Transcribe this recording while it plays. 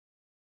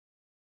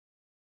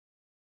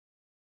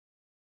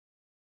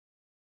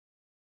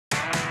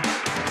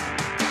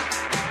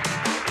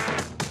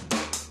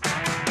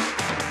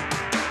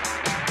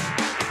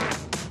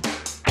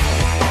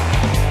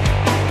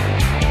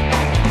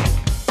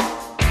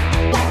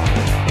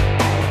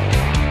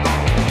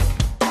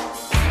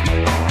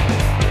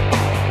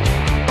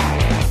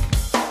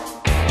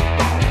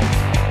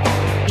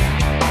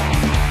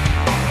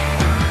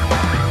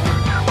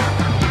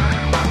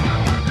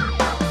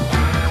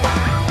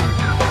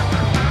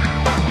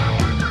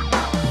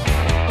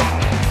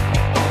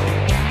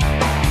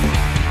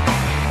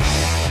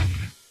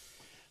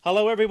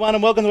Hello everyone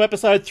and welcome to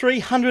episode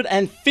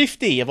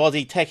 350 of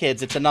Aussie Tech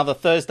Heads. It's another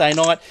Thursday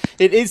night.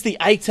 It is the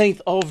 18th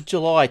of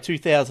July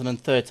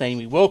 2013.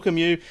 We welcome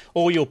you,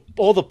 all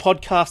the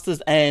podcasters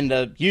and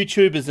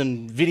YouTubers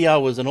and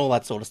videoers and all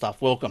that sort of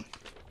stuff. Welcome.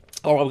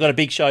 All right, we've got a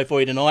big show for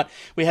you tonight.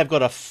 We have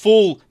got a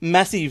full,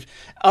 massive,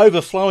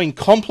 overflowing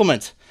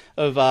complement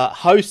of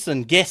hosts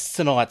and guests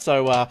tonight.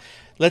 So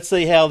let's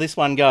see how this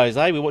one goes,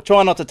 eh? We'll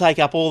try not to take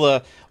up all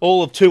of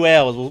 2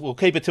 hours. We'll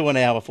keep it to an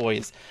hour for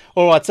you.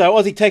 All right, so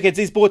Aussie Tech Heads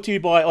is brought to you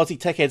by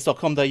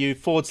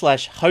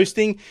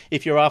aussietechheads.com.au/hosting.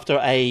 If you're after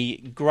a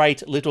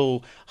great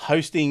little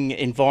hosting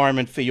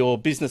environment for your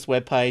business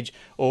webpage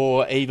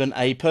or even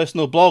a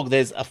personal blog,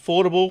 there's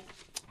affordable,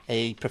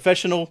 a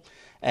professional,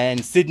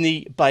 and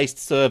Sydney-based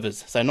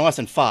servers, so nice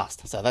and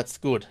fast. So that's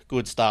good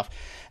stuff.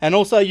 And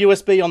also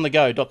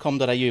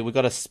usbonthego.com.au. We've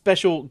got a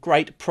special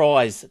great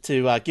prize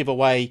to give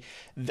away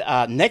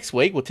next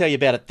week. We'll tell you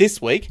about it this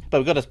week, but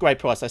we've got a great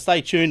prize. So stay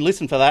tuned,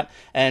 listen for that,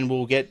 and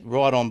we'll get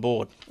right on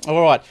board.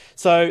 All right,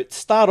 so to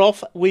start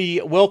off,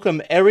 we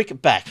welcome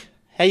Eric back.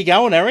 How you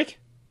going, Eric?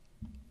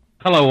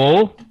 Hello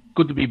all.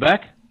 Good to be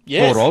back.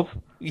 Yes. Sort of.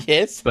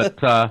 Yes. But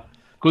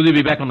good to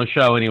be back on the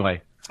show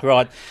anyway.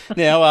 Right.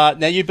 Now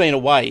you've been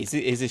away.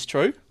 Is this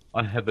true?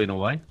 I have been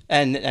away.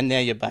 And now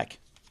you're back.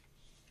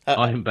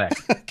 I am back.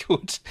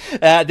 Good.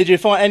 Did you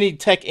find any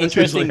tech That's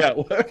interesting? usually how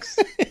it works.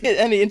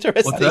 Any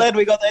interesting? I'm glad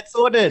we got that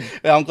sorted.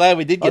 Well, I'm glad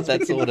we did get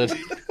that sorted.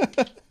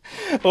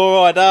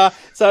 All right.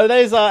 So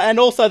there's and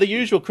also the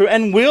usual crew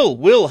and Will.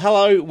 Will,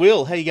 hello,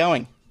 Will. How you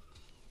going?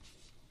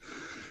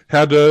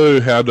 How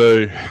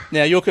do?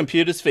 Now your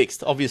computer's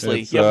fixed.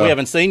 Obviously, It's, we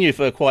haven't seen you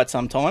for quite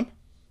some time.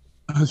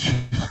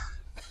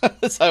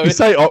 So You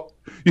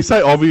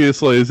say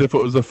obviously as if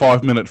it was a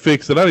 5-minute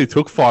fix. It only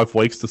took 5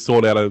 weeks to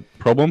sort out a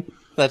problem.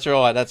 That's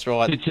right.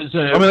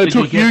 It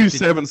took you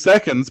 7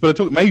 seconds, but it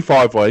took me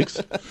 5 weeks.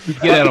 Did you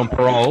get out on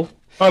parole?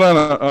 I don't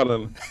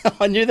know.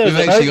 I knew there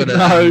was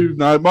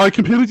No, my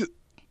computer.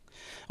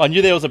 I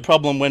knew there was a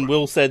problem when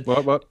Will said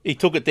What? he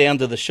took it down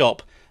to the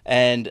shop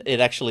and it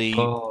actually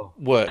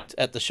worked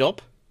at the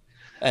shop.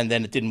 And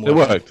then it didn't work. It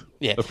worked.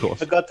 Yeah. Of course.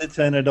 Forgot to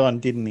turn it on,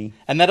 didn't he?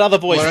 And that other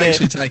voice We're there.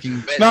 actually taking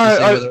bets No, to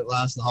see whether it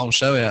lasts the whole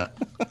show out.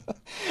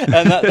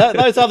 And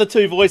those other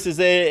two voices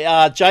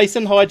there,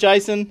 Jason. Hi,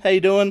 Jason. How you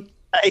doing?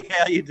 Hey,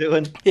 how you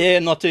doing? Yeah,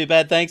 not too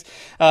bad, thanks.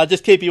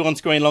 Just keep you on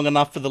screen long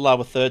enough for the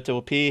lower third to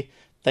appear.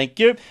 Thank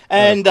you.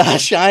 And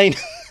Shane.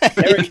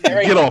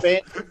 Get off.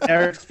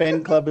 Eric's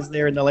fan club is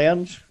there in the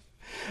lounge.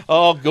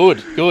 Oh,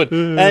 good.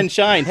 And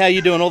Shane, how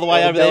you doing all the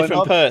way over there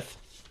from Perth?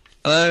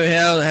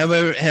 Hello,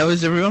 how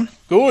is everyone?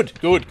 Good.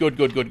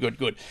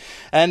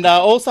 And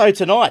also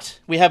tonight,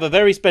 we have a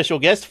very special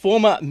guest,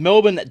 former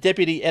Melbourne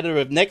Deputy Editor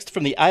of Next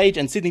from The Age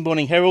and Sydney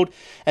Morning Herald,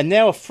 and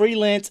now a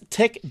freelance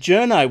tech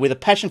journo with a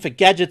passion for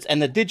gadgets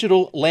and the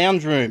digital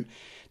lounge room.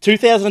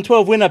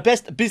 2012 winner,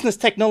 Best Business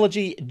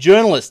Technology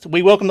Journalist.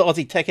 We welcome the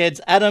Aussie Tech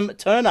Heads, Adam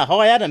Turner.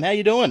 Hi, Adam. How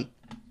you doing?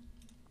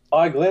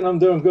 Hi, Glenn. I'm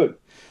doing good.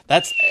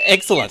 That's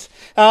excellent.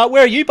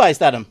 Where are you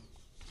based, Adam?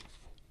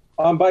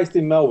 I'm based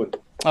in Melbourne.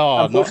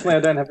 Oh, unfortunately, I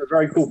don't have a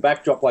very cool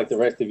backdrop like the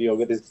rest of you. I've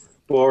got this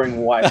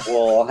boring white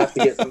wall. I'll have to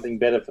get something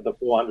better for the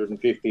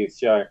 450th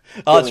show.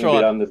 Oh, that's right. A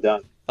bit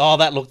underdone. Oh,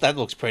 that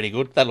looks pretty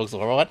good. That looks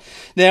all right.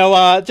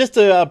 Now, just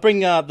to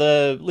bring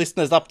the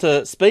listeners up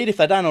to speed, if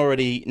they don't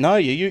already know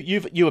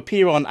you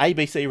appear on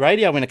ABC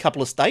Radio in a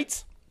couple of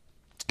states.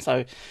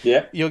 So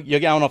yeah,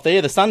 you're going off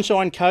there, the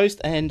Sunshine Coast,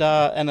 and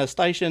a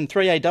station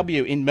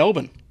 3AW in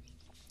Melbourne.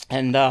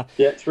 And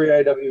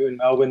 3AW in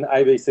Melbourne,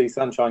 ABC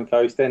Sunshine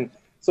Coast, and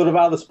sort of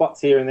other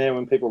spots here and there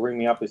when people ring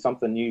me up if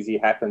something newsy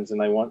happens and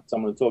they want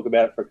someone to talk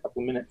about it for a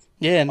couple of minutes.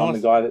 Yeah, nice. I'm the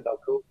guy that they'll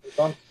call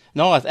sometimes.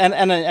 Nice.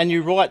 And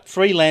you write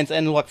freelance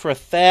and like for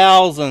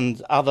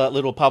 1,000 other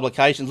little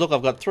publications. Look,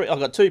 I've got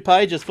 2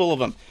 pages full of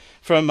them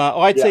from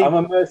IT. Yeah, I'm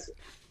a mercenary.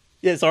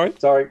 Yeah, sorry.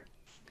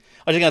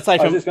 I was just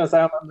going to say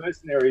I'm a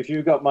mercenary. If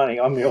you've got money,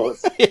 I'm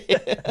yours.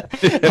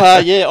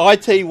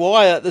 IT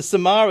Wire, the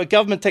Samara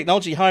Government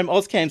Technology Home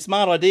Ozcam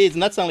Smart Ideas,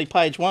 and that's only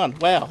page 1.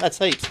 Wow, that's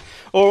heaps.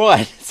 All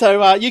right,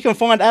 so you can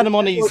find Adam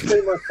on his... People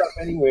see my stuff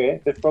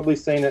anywhere. They've probably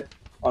seen it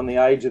on the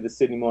Age of the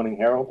Sydney Morning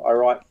Herald. I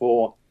write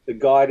for the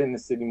Guide in the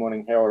Sydney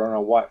Morning Herald, and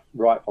I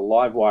write for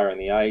Livewire in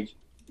the Age.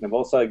 And I've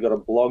also got a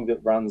blog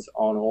that runs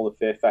on all the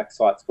Fairfax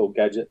sites called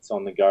Gadgets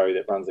on the Go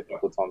that runs a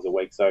couple of times a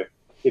week. So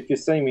if you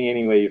see me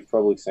anywhere, you've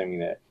probably seen me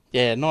there.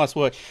 Yeah, nice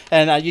work.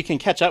 And you can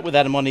catch up with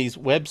Adam on his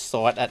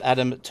website at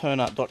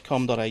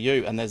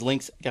adamturner.com.au, and there's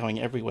links going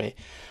everywhere.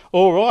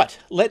 All right,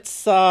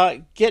 let's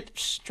get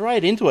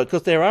straight into it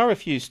because there are a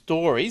few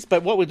stories.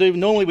 But what we do,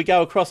 normally we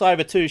go across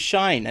over to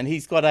Shane, and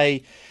he's got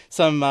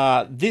some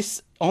on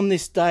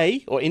this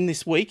day or in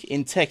this week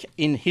in tech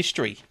in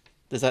history.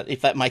 If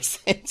that makes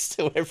sense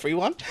to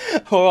everyone?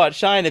 All right,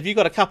 Shane, have you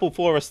got a couple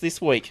for us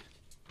this week?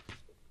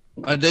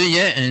 I do,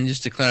 yeah, and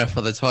just to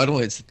clarify the title,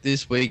 it's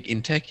This Week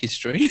in Tech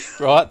History.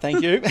 Right,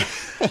 thank you.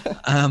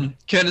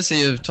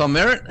 Courtesy of Tom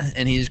Merritt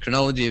and his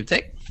Chronology of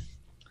Tech.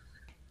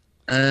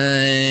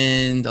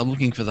 And I'm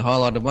looking for the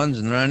highlighted ones,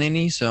 and there aren't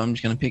any, so I'm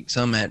just going to pick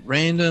some at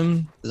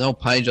random. There's a whole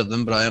page of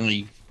them, but I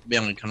only be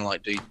able to kind of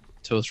like do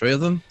 2 or 3 of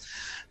them.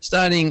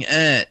 Starting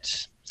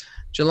at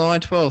July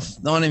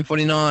 12th,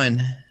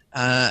 1949,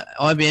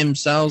 IBM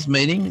sales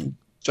meeting.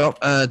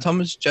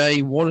 Thomas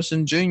J.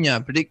 Watterson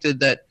Jr. predicted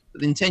that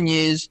within 10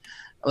 years,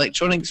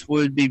 electronics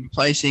would be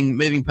replacing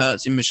moving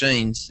parts in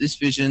machines. This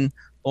vision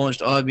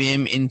launched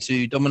IBM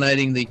into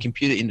dominating the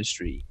computer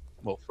industry.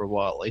 Well, for a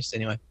while at least,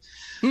 anyway.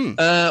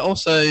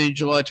 Also,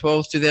 July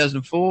 12th,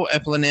 2004,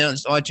 Apple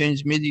announced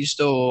iTunes Music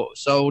Store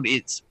sold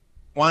its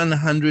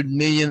 100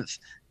 millionth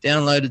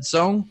downloaded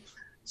song.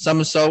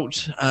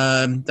 Somersault,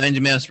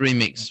 Danger Mouse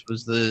Remix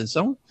was the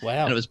song.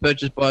 Wow. And it was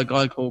purchased by a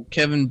guy called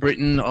Kevin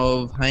Britton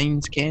of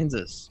Haines,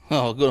 Kansas.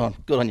 Oh, good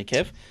on you,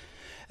 Kev.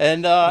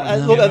 And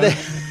look at that.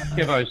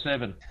 Kevo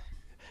 7.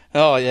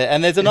 Oh, yeah.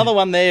 And there's another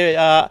one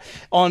there.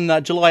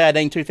 On July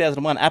 18,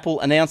 2001, Apple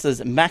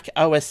announces Mac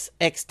OS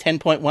X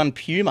 10.1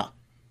 Puma.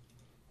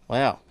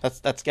 Wow.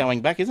 That's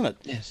going back, isn't it?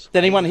 Yes. Did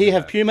anyone here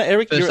have Puma,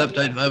 Eric? First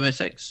update of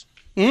OS X.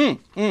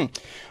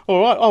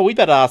 All right. Oh, we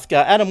better ask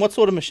Adam, what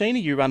sort of machine are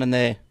you running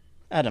there,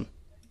 Adam?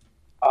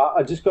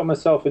 I just got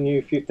myself a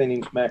new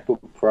 15-inch MacBook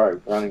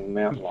Pro running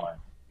Mountain Lion.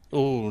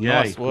 Oh, Yay,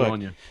 nice good work.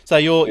 on you. So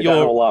They're done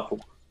all up.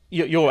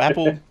 you're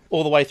Apple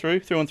all the way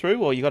through and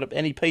through, or you got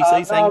any PC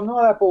No, saying? I'm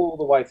not Apple all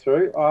the way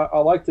through. I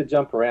like to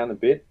jump around a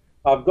bit.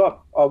 I've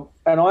got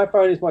an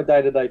iPhone is my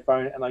day-to-day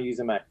phone, and I use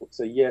a MacBook.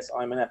 So yes,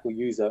 I'm an Apple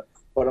user,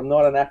 but I'm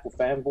not an Apple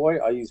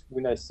fanboy. I use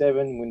Windows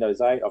 7, Windows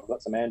 8. I've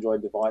got some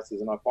Android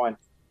devices, and I find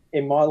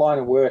in my line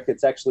of work,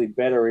 it's actually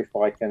better if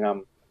I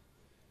can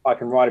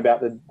write about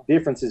the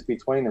differences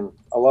between them.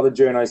 A lot of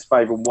journos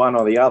favour one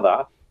or the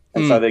other,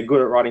 and so they're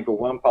good at writing for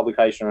one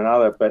publication or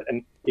another.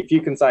 And if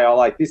you can say, I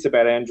like this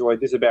about Android,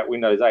 this about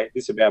Windows 8,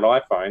 this about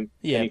iPhone,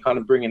 then you kind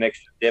of bring an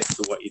extra depth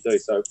to what you do.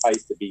 So it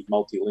pays to be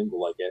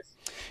multilingual, I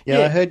guess. Yeah,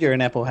 I heard you're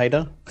an Apple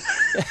hater.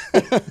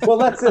 Well,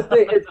 that's the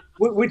thing.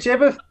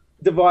 Whichever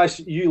device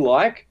you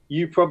like,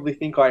 you probably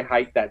think I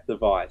hate that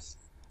device.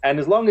 And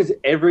as long as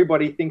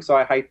everybody thinks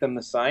I hate them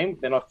the same,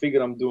 then I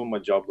figured I'm doing my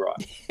job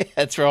right.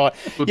 That's right.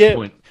 Good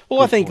point.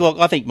 Well, Good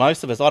I think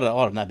most of us. I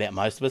don't know about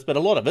most of us, but a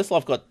lot of us.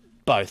 I've got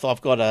both. I've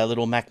got a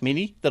little Mac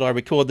Mini that I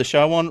record the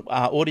show on,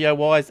 audio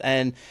wise,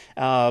 and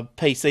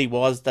PC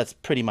wise. That's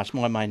pretty much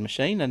my main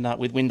machine. And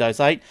with Windows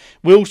 8,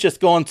 Will's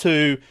just gone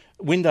to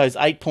Windows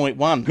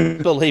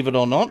 8.1. Believe it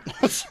or not.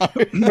 So,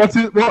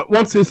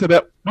 What's this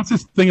about? What's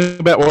this thing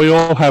about? We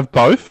all have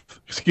both.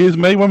 Excuse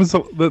me. When was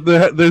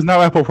there's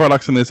no Apple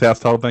products in this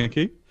household? Thank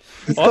you.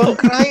 So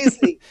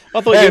crazy.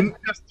 I thought And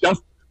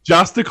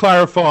just to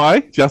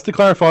clarify,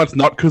 it's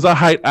not because I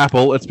hate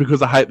Apple. It's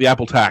because I hate the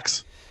Apple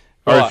tax.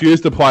 I Right.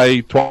 refuse to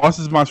pay twice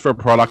as much for a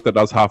product that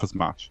does half as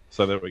much.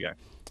 So there we go.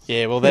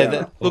 Yeah, well, look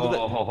at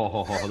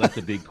Oh, that's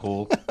a big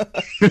call.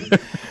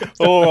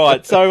 all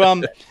right. So,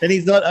 And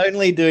he's not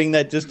only doing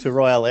that just to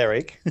rile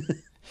Eric.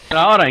 No,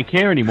 I don't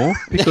care anymore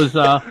because,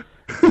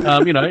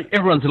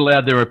 everyone's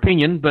allowed their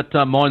opinion, but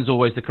mine's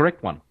always the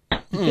correct one.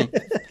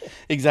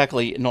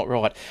 exactly not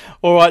right.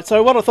 All right.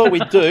 So what I thought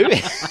we'd do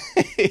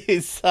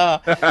is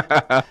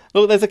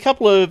look. There's a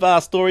couple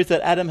of stories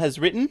that Adam has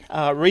written,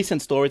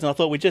 recent stories, and I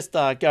thought we'd just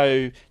go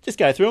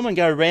through them and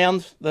go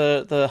around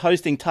the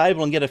hosting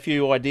table and get a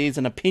few ideas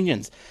and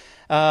opinions.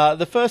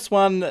 The first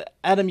one,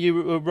 Adam,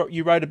 you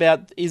wrote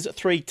about is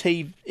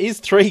 3D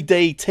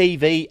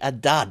TV a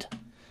dud?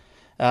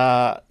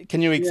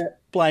 Can you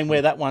explain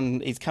where that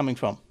one is coming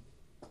from?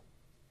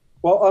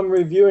 Well, I'm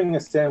reviewing a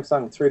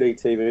Samsung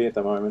 3D TV at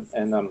the moment,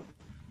 and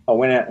I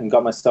went out and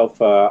got myself.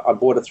 I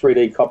bought a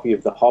 3D copy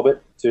of The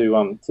Hobbit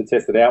to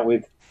test it out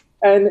with,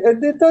 and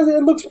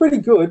it looks pretty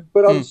good.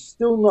 But I'm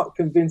still not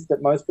convinced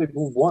that most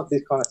people want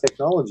this kind of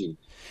technology.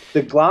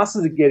 The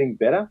glasses are getting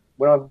better.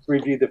 When I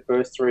reviewed the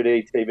first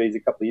 3D TVs a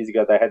couple of years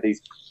ago, they had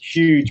these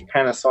huge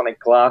Panasonic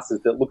glasses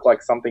that looked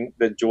like something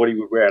that Geordie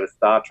would wear out of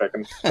Star Trek. I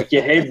mean, like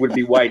your head would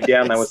be weighed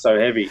down, they were so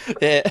heavy.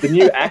 Yeah. The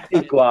new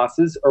active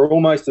glasses are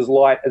almost as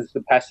light as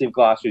the passive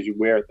glasses you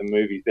wear at the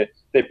movies.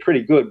 They're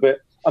pretty good, but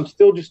I'm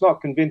still just not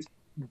convinced.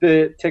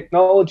 The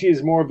technology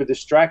is more of a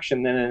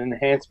distraction than an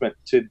enhancement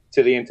to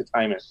the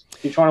entertainment.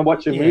 If you're trying to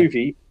watch a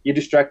movie, you're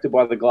distracted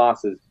by the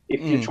glasses.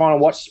 If you're trying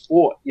to watch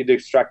sport, you're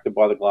distracted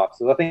by the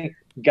glasses. I think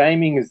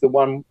gaming is the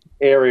one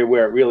area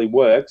where it really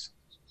works.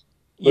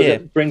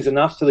 It brings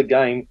enough to the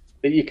game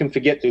that you can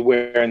forget you're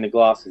wearing the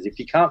glasses. If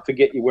you can't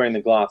forget you're wearing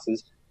the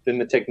glasses, then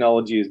the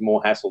technology is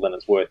more hassle than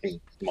it's worth, in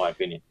my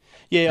opinion.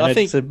 Yeah, And I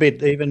think it's a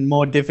bit even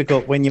more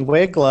difficult when you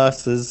wear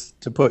glasses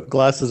to put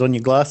glasses on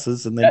your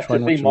glasses and then That's try the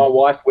and watch thing. My them.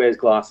 wife wears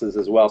glasses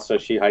as well, so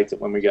she hates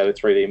it when we go to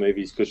 3D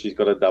movies because she's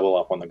got to double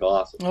up on the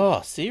glasses.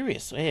 Oh,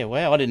 serious? Yeah,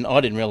 wow. I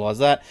didn't realise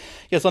that.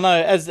 Yes, I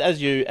know.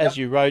 As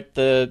you wrote,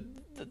 the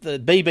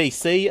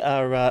BBC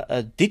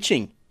are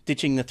ditching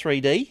the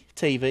 3D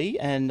TV,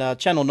 and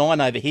Channel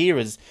 9 over here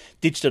has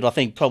ditched it. I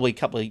think probably a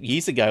couple of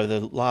years ago. The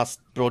last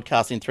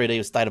broadcast in 3D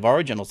was State of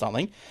Origin or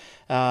something.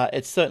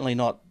 It's certainly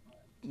not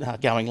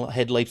going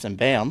ahead leaps and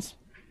bounds.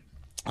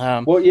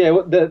 The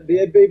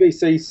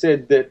BBC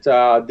said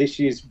that this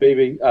year's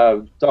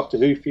Doctor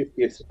Who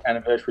 50th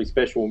anniversary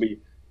special will be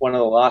one of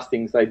the last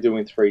things they do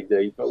in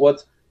 3D. But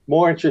what's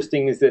more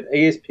interesting is that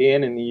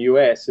ESPN in the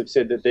US have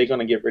said that they're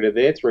going to get rid of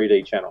their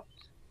 3D channel.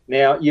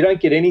 Now, you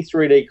don't get any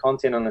 3D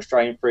content on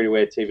Australian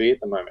free-to-air TV at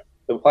the moment.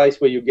 The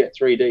place where you get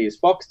 3D is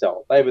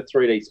Foxtel. They have a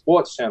 3D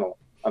sports channel,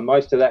 and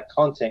most of that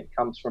content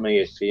comes from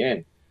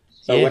ESPN.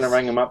 So when I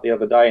rang them up the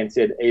other day and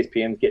said,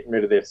 ESPN's getting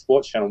rid of their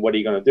sports channel, what are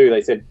you going to do?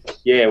 They said,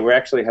 yeah, we're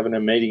actually having a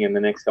meeting in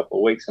the next couple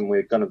of weeks, and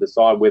we're going to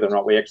decide whether or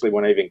not we actually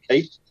want to even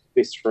keep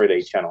this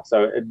 3D channel.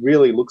 So it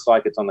really looks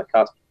like it's on the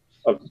cusp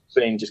of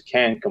being just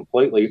canned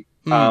completely.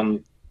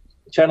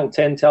 Channel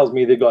 10 tells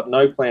me they've got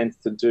no plans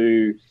to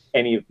do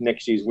any of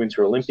next year's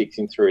Winter Olympics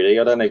in 3D.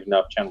 I don't even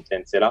know if Channel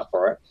 10 set up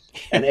for it.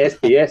 And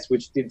SBS,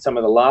 which did some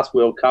of the last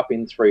World Cup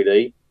in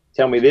 3D,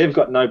 tell me they've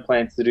got no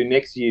plans to do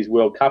next year's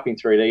World Cup in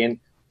 3D. And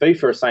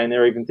FIFA are saying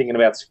they're even thinking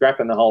about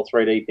scrapping the whole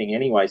 3D thing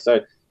anyway. So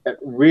it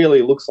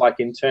really looks like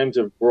in terms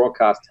of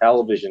broadcast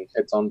television,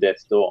 it's on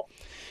death's door.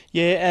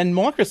 Yeah, and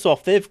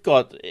Microsoft, they've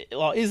got,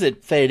 is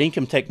it fair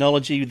income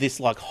technology, this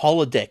like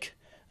holodeck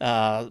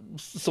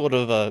sort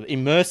of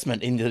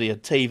immersement into the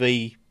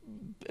TV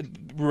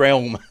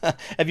realm.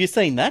 Have you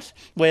seen that?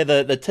 Where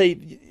the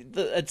TV,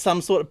 it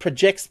some sort of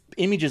projects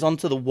images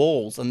onto the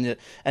walls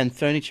and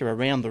furniture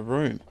around the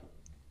room.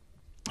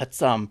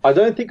 That's I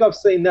don't think I've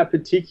seen that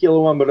particular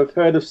one, but I've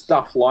heard of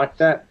stuff like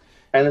that,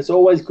 and it's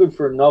always good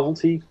for a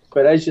novelty.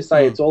 But as you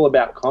say, it's all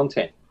about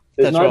content.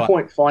 There's no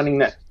point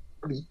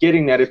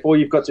getting that if all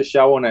you've got to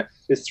show on it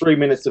is 3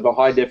 minutes of a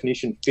high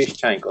definition fish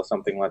tank or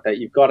something like that.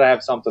 You've got to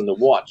have something to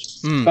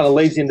watch. Kind of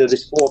leads into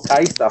this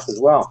 4K stuff as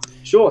well.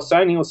 Sure,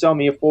 Sony will sell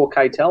me a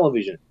 4K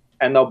television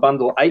and they'll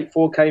bundle 8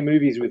 4K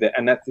movies with it,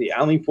 and that's the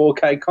only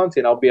 4K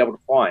content I'll be able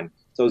to find.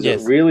 So is it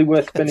really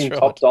worth spending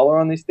top dollar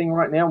on this thing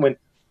right now when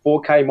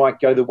 4K might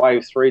go the way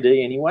of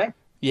 3D anyway?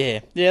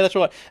 Yeah, that's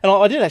right. And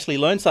I did actually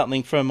learn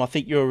something from, I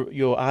think,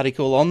 your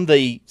article on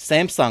the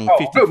Samsung.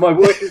 Oh, my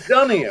work is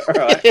done here. All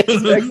right,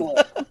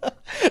 excellent.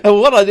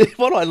 And what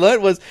I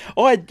learned was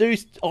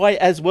I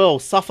as well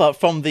suffer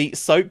from the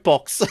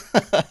soapbox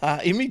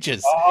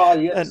images. Oh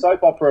yeah,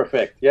 soap opera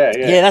effect. Yeah.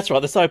 Yeah, that's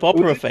right, the soap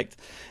opera effect.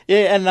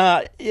 Yeah, and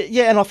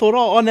I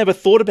thought, I never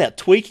thought about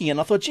tweaking it. And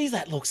I thought, geez,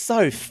 that looks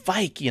so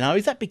fake.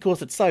 Is that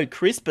because it's so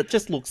crisp? It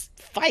just looks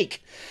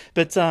fake.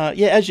 But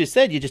as you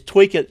said, you just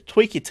tweak your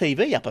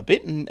TV up a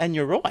bit, and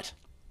you're right.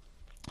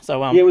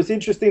 So it was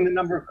interesting the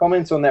number of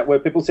comments on that where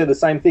people said the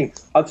same thing.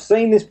 I've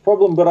seen this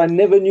problem, but I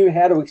never knew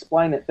how to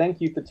explain it.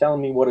 Thank you for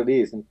telling me what it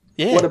is. And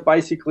what it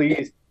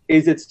basically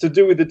is it's to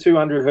do with the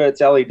 200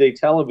 hertz LED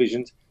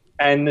televisions,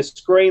 and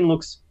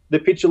the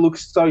picture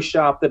looks so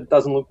sharp that it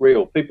doesn't look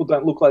real. People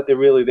don't look like they're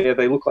really there.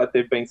 They look like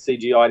they've been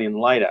CGI'd in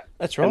later.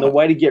 That's right. And the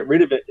way to get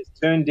rid of it is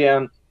turn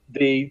down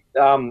the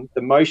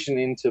motion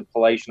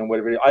interpolation or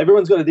whatever it is.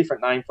 Everyone's got a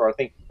different name for it. I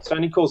think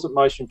Sony calls it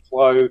motion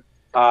flow.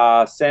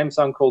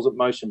 Samsung calls it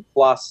motion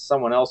plus.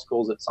 Someone else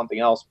calls it something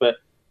else. But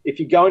if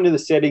you go into the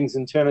settings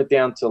and turn it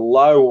down to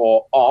low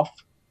or off,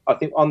 I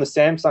think on the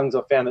Samsungs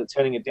I found that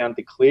turning it down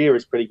to clear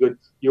is pretty good.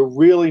 You'll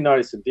really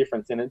notice a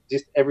difference, and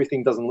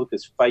everything doesn't look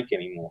as fake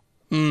anymore.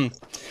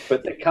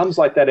 But it comes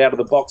like that out of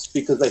the box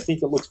because they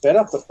think it looks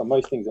better, but for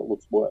most things it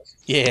looks worse.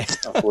 Yeah.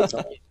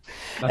 Unfortunately.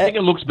 I think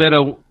it looks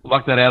better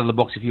like that out of the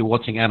box if you're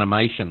watching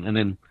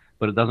animation,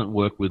 but it doesn't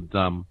work with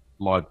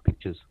live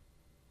pictures.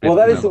 Well,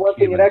 that is the one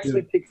thing. It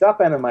actually picks up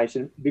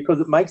animation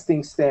because it makes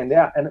things stand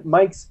out, and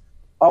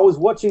I was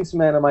watching some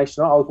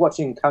animation. I was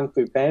watching Kung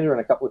Fu Panda and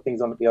a couple of things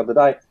on it the other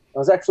day. I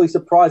was actually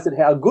surprised at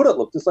how good it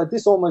looked. It's like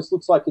this almost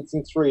looks like it's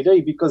in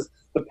 3D because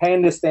the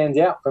panda stands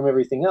out from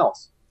everything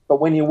else. But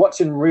when you're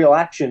watching real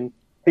action,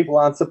 people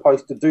aren't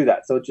supposed to do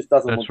that, so it just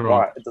doesn't look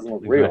right. It doesn't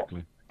look real.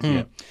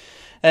 Yeah.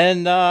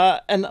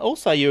 And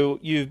also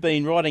you've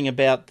been writing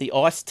about the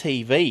ICE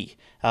TV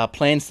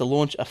plans to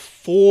launch a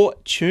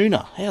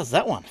 4-tuner. How's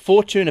that one?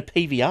 4-tuner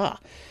PVR.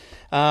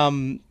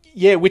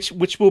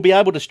 Which will be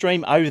able to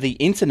stream over the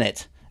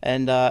internet.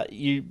 And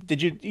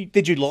did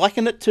you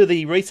liken it to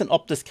the recent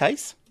Optus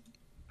case?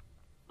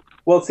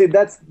 Well, see,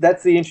 that's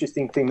the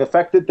interesting thing. The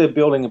fact that they're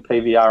building a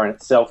PVR in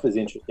itself is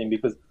interesting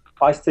because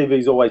ICE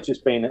TV's always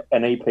just been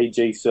an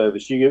EPG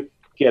service. You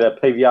get a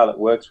PVR that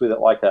works with it,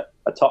 like a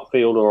Top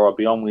Field or a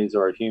Beyond Wiz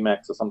or a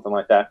Humax or something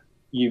like that.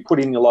 You put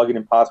in your login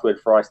and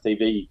password for ICE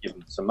TV, you give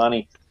them some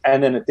money,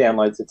 and then it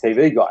downloads the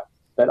TV guide.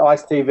 But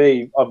ICE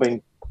TV, I've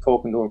been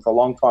talking to them for a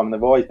long time, and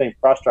they've always been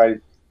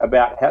frustrated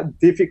about how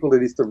difficult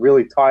it is to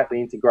really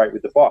tightly integrate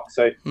with the box.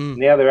 So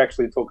now they're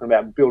actually talking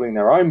about building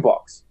their own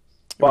box.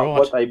 But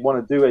what they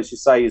want to do, as you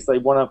say, is they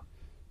want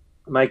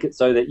to make it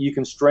so that you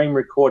can stream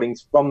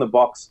recordings from the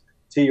box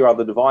to your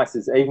other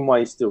devices, even while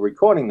you're still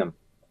recording them.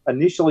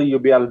 Initially, you'll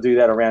be able to do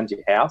that around your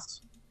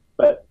house,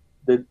 but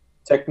the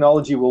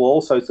technology will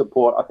also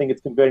support, I think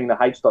it's converting the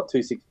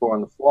H.264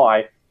 on the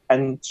fly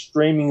and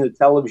streaming the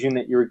television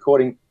that you're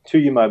recording to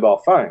your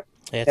mobile phone.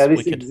 Yeah, now,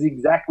 this is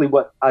exactly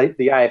what the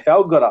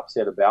AFL got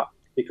upset about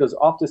because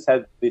Optus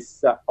had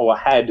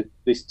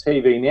this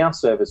TV Now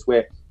service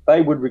where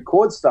they would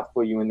record stuff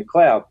for you in the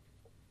cloud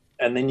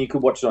and then you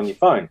could watch it on your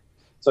phone.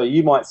 So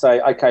you might say,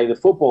 okay, the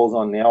football's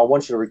on now, I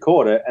want you to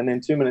record it, and then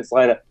 2 minutes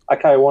later,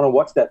 okay, I want to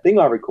watch that thing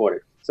I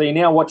recorded. So you're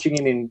now watching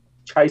it in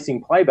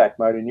chasing playback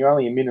mode, and you're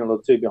only a minute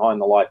or two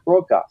behind the live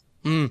broadcast.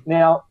 Mm.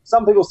 Now,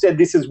 some people said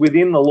this is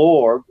within the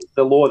law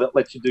that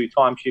lets you do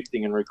time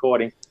shifting and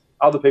recording.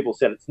 Other people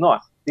said it's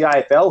not. The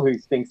AFL, who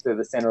thinks they're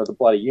the centre of the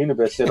bloody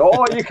universe, said,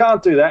 oh, you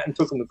can't do that, and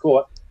took them to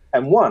court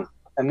and won.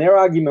 And their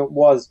argument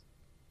was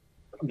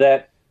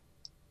that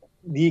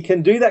you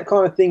can do that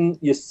kind of thing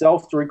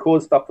yourself to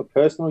record stuff for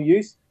personal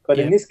use, but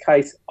in this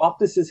case,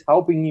 Optus is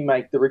helping you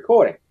make the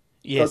recording.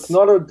 Yes. So it's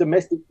not a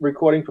domestic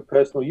recording for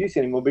personal use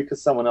anymore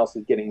because someone else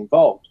is getting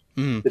involved.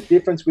 Mm. The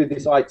difference with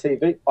this ICE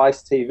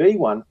TV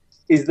one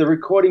is the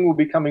recording will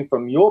be coming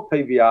from your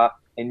PVR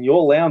in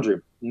your lounge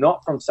room,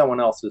 not from someone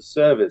else's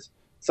servers.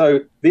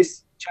 So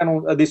this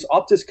this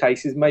Optus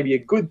case is maybe a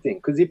good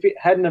thing, because if it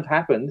hadn't have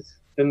happened,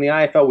 then the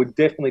AFL would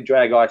definitely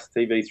drag ICE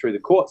TV through the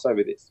courts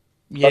over this.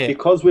 Yeah. But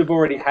because we've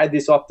already had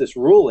this Optus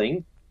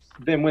ruling,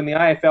 then when the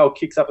AFL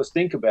kicks up a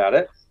stink about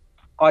it,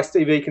 ICE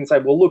TV can say,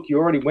 well, look, you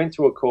already went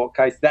to a court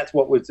case. That's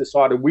what was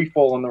decided. We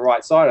fall on the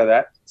right side of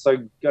that. So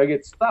go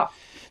get stuff,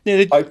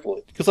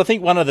 hopefully. Because I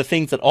think one of the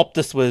things that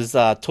Optus was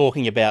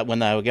talking about when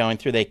they were going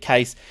through their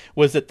case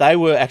was that they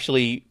were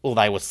actually, or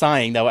they were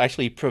saying, they were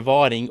actually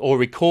providing or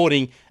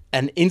recording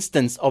an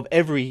instance of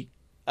a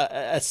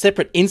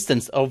separate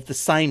instance of the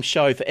same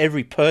show for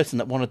every person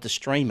that wanted to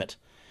stream it.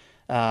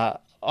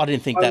 I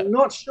didn't think that... I'm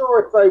not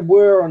sure if they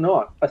were or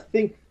not. I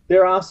think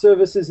there are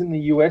services in the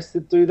US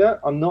that do that.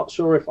 I'm not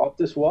sure if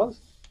Optus was.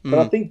 But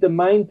I think the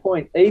main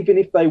point, even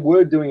if they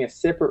were doing a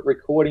separate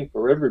recording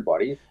for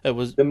everybody,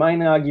 the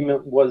main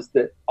argument was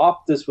that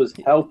Optus was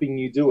helping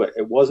you do it.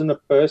 It wasn't a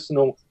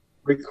personal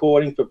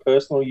recording for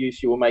personal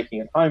use you were making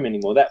at home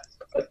anymore.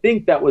 I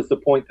think that was the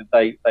point that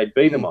they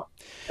beat them on.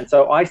 And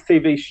so ICE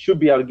TV should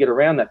be able to get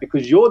around that,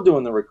 because you're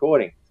doing the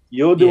recording.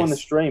 You're doing the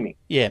streaming.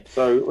 Yeah.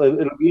 So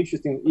it'll be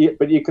interesting. Yeah,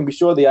 but you can be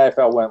sure the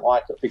AFL won't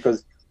like it,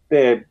 because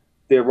their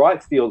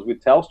rights deals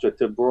with Telstra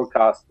to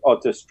broadcast or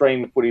to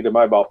stream the footy to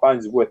mobile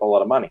phones is worth a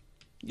lot of money.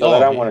 So they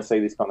don't want to see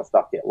this kind of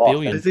stuff get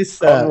lost. Is this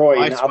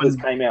Conroy and others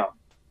came out.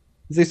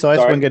 Is this ICE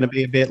one going to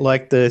be a bit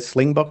like the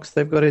Slingbox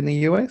they've got in the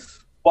US?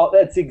 Well,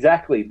 that's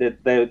exactly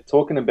that. They're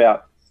talking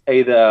about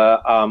either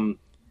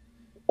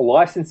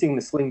licensing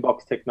the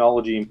Slingbox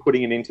technology and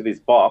putting it into this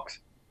box,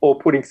 or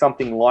putting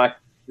something like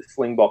the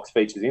Slingbox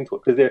features into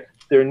it, because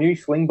there are new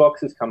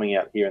Slingboxes coming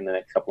out here in the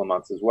next couple of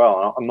months as well.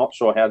 And I'm not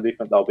sure how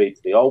different they'll be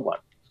to the old one.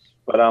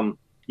 But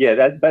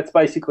that's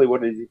basically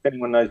what it is. If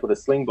anyone knows what a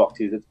Slingbox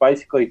is, it's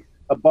basically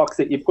a box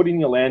that you put in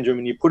your lounge room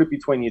and you put it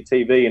between your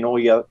TV and all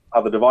your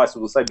other devices.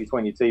 Will say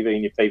between your TV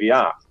and your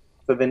PVR.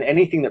 So then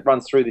anything that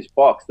runs through this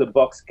box, the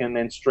box can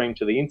then stream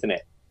to the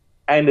internet.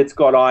 And it's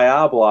got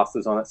IR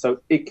blasters on it, so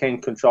it can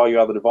control your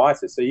other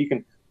devices. So you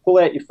can pull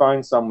out your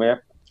phone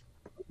somewhere,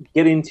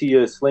 get into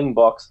your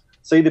Slingbox,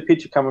 see the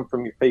picture coming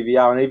from your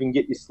PVR, and even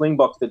get your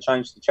Slingbox to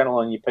change the channel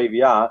on your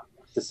PVR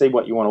to see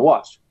what you want to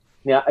watch.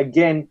 Now,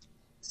 again,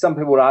 some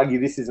people would argue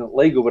this isn't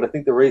legal, but I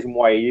think the reason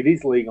why it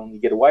is legal and you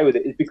get away with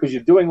it is because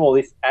you're doing all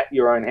this at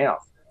your own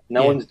house.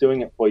 No one's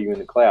doing it for you in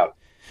the cloud.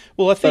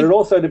 Well, I think... But it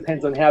also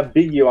depends on how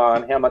big you are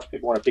and how much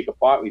people want to pick a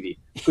fight with you.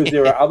 Because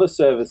there are other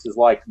services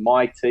like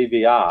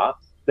MyTVR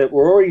that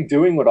were already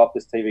doing what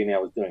Optus TV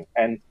now was doing.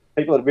 And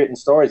people have written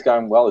stories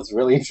going, well, it's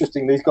really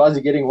interesting. These guys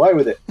are getting away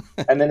with it.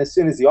 And then as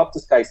soon as the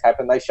Optus case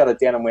happened, they shut it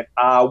down and went,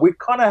 we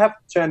kind of have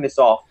to turn this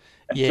off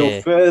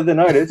until further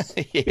notice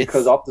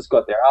because Optus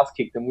got their ass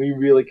kicked and we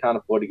really can't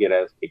afford to get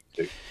ours kicked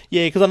too.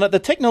 Yeah, because I know the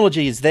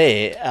technology is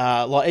there,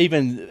 like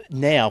even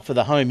now for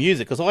the home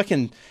music, because I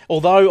can,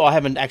 although I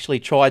haven't actually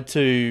tried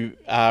to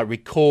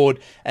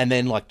record and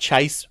then like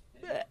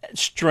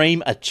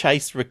stream a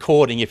chase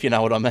recording, if you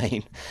know what I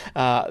mean,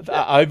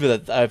 over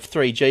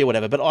 3G or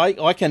whatever, but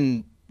I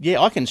can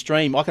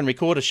stream, I can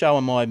record a show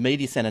on my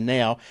media center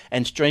now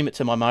and stream it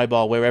to my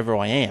mobile wherever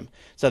I am.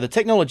 So the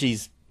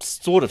technology's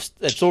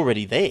it's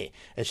already there.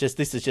 It's just,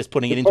 this is just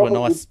putting it into a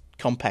nice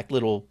compact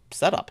little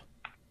setup.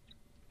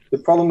 The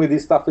problem with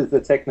this stuff is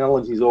the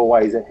technology is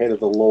always ahead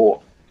of the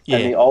law. Yeah.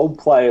 And the old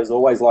players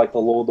always like the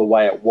law the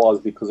way it was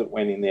because it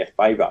went in their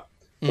favour.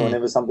 So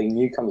whenever something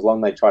new comes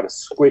along, they try to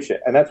squish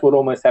it. And that's what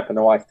almost happened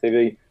to ICE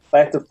TV. They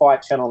had to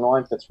fight Channel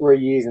 9 for 3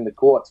 years in the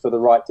courts for the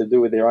right to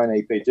do with their own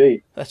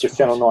EPG. That's because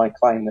Channel 9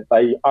 claim that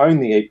they own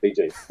the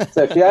EPG.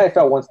 So if the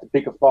AFL wants to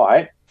pick a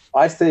fight,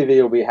 ICE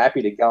TV will be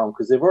happy to go on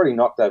because they've already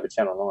knocked over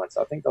Channel 9.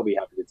 So I think they'll be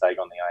happy to take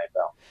on the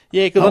AFL.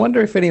 Yeah, because I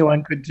wonder if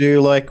anyone could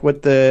do like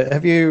what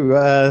have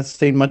you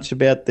seen much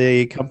about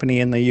the company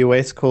in the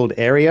US called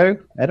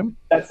Aereo, Adam?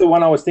 That's the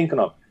one I was thinking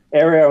of.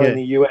 Aereo in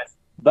the US.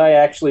 They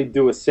actually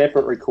do a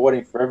separate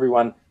recording for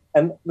everyone.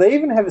 And they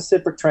even have a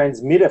separate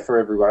transmitter for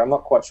everyone. I'm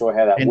not quite sure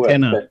how that works.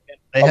 But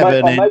they have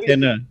an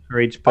antenna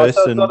for each person.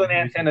 So it's not an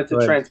antenna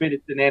to transmit,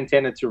 it's an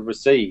antenna to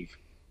receive.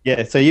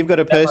 Yeah, so you've got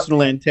a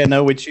personal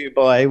antenna which you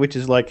buy, which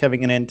is like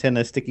having an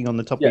antenna sticking on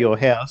the top of your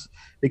house.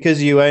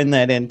 Because you own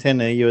that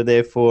antenna, you're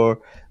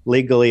therefore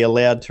legally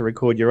allowed to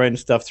record your own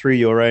stuff through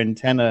your own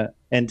antenna.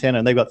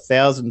 And they've got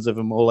thousands of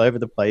them all over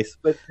the place.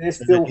 But they're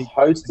still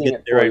hosting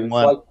it for you. It's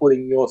like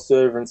putting your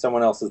server in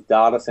someone else's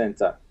data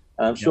center.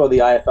 And I'm sure the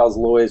AFL's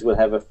lawyers would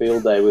have a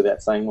field day with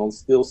that, saying, well,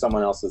 still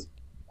someone else is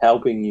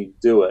helping you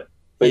do it.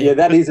 But yeah,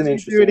 that is an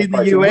interesting Do it in the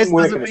approach. It US, wouldn't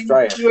work doesn't in mean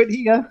Australia. you do it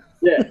here.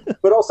 Yeah,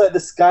 but also the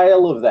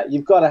scale of that.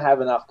 You've got to have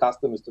enough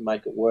customers to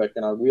make it work.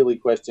 And I really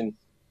question.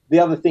 The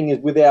other thing is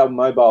with our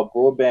mobile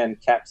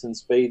broadband caps and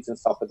speeds and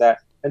stuff like that,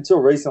 until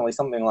recently,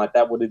 something like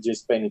that would have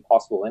just been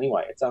impossible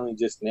anyway. It's only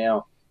just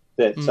now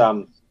that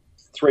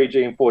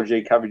 3G and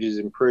 4G coverage is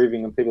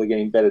improving and people are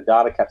getting better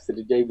data caps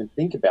that they even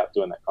think about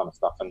doing that kind of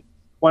stuff. And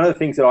one of the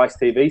things that ICE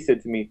TV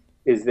said to me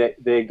is that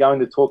they're going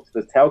to talk to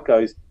the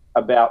telcos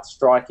about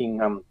striking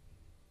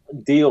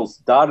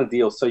data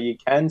deals, so you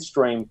can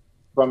stream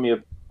from your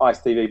ICE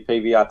TV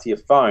PVR to your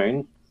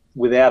phone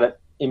without it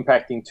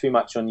impacting too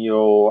much on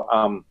your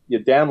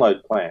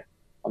download plan.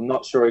 I'm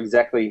not sure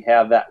exactly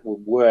how that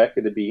would work.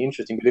 It'd be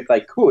interesting, but if they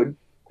could,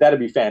 that'd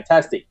be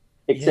fantastic.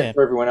 Except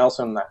for everyone else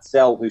on that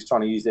cell who's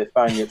trying to use their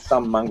phone, yet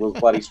some mongrel's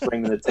bloody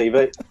streaming the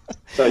TV.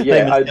 So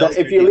yeah,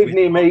 if you live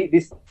near me,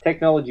 this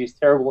technology is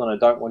terrible, and I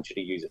don't want you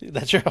to use it.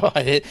 That's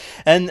right.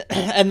 And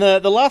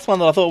the last one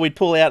that I thought we'd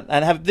pull out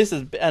and have this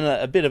is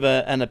a bit of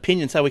an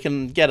opinion, so we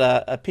can get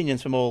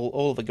opinions from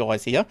all the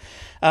guys here.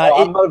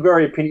 I'm not a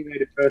very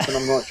opinionated person.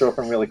 I'm not sure if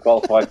I'm really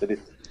qualified for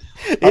this.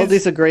 I'll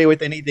disagree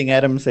with anything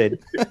Adam said.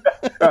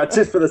 Right,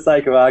 just for the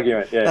sake of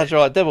argument, yeah. That's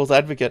right. Devil's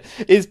advocate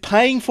is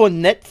paying for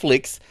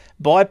Netflix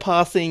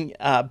bypassing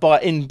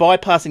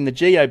the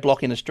geo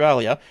block in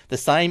Australia the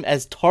same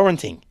as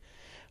torrenting.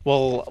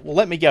 Well,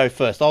 let me go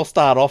first. I'll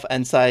start off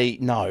and say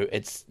no,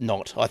 it's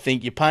not. I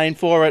think you're paying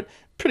for it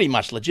pretty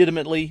much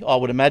legitimately, I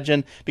would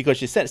imagine,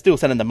 because you're still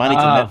sending the money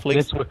to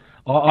Netflix.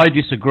 I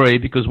disagree,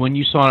 because when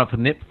you sign up for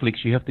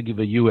Netflix, you have to give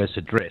a US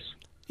address.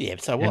 Yeah,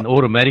 so what? And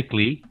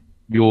automatically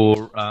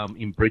you're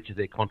in breach of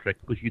their contract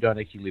because you don't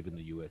actually live in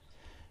the US.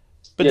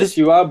 But yes,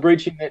 you are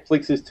breaching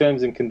Netflix's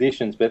terms and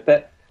conditions, but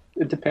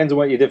it depends on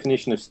what your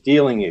definition of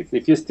stealing is.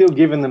 If you're still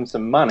giving them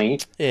some money,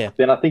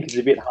 then I think it's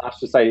a bit harsh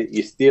to say that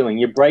you're stealing.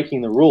 You're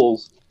breaking the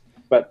rules,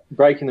 but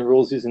breaking the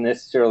rules isn't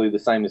necessarily the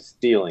same as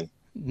stealing.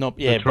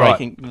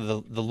 Breaking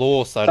the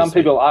law, so Some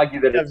people argue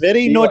that a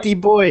very naughty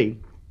boy.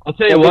 I'll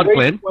tell you what,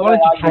 Glenn, why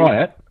don't you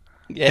try it?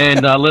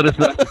 And let us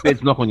know if the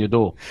feds knock on your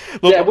door.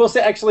 Look, we'll say,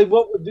 actually,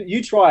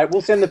 you try it.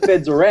 We'll send the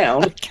feds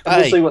around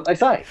and we'll see what they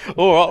say.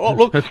 All right. Well,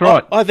 look, that's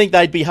right. I think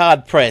they'd be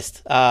hard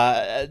pressed,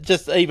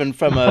 just even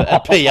from a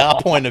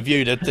PR point of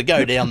view, to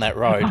go down that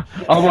road.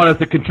 I wanted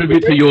to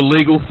contribute to your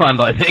legal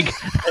fund, I think.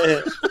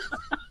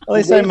 Well,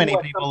 there's so many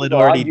people that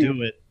already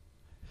do it.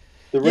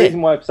 The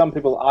reason why some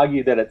people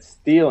argue that it's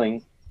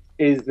stealing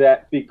is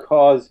that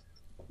because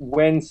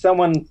when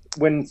someone's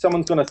going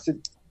to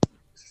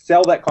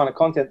sell that kind of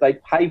content, they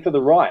pay for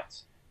the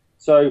rights.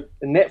 So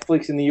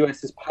Netflix in the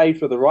US has paid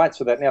for the rights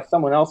for that. Now,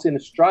 someone else in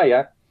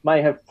Australia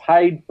may have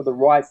paid for the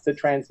rights to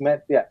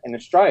transmit that in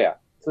Australia.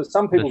 So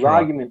some people's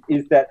argument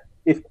is that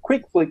if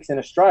QuickFlix in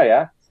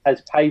Australia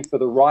has paid for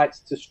the rights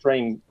to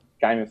stream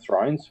Game of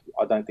Thrones,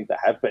 I don't think they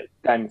have, but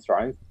Game of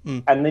Thrones,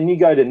 and then you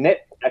go to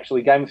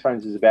actually Game of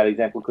Thrones is a bad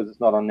example because it's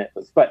not on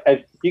Netflix, but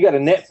if you go to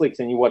Netflix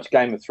and you watch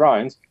Game of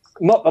Thrones,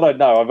 not that I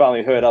know, I've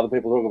only heard other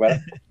people talk about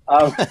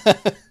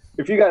it.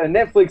 If you go to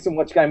Netflix and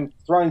watch Game of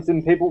Thrones,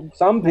 then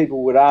some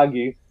people would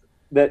argue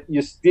that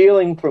you're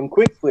stealing from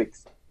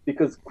QuickFlix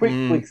because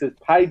QuickFlix has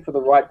paid for the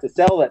right to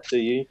sell that to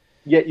you,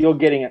 yet you're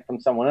getting it from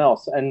someone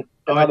else. And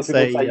other people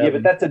say, yeah,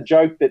 but that's a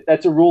joke,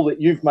 that's a rule that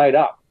you've made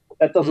up.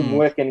 That doesn't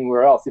work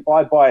anywhere else. If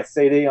I buy a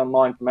CD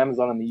online from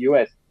Amazon in the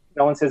US,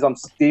 no one says I'm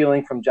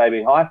stealing from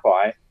JB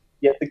Hi-Fi,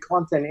 yet the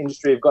content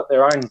industry have got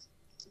their own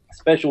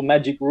special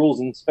magic rules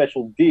and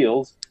special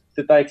deals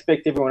that they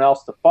expect everyone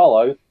else to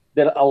follow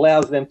that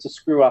allows them to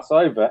screw us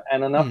over.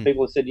 And enough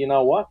people have said, you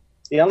know what?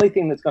 The only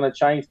thing that's going to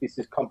change this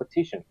is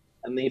competition.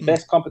 And the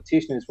best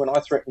competition is when I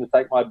threaten to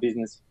take my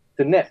business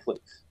to Netflix.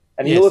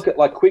 And you look at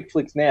like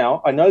QuickFlix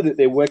now, I know that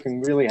they're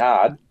working really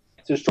hard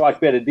to strike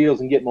better deals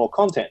and get more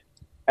content.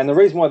 And the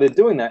reason why they're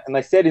doing that, and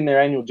they said in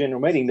their annual general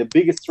meeting, the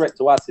biggest threat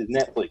to us is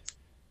Netflix.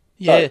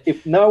 Yeah. So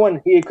if no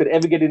one here could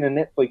ever get into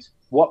Netflix,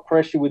 what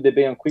pressure would there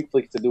be on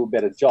QuickFlix to do a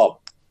better job?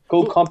 It's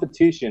called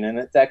competition, and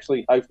it's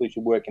actually hopefully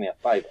should work in our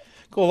favour.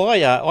 Cool. I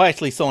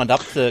actually signed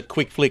up to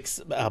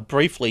QuickFlix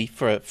briefly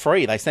for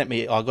free. They sent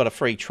me, I got a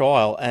free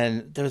trial,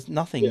 and there was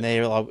nothing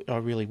there I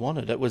really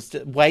wanted. It was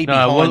way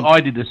behind. No,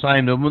 I did the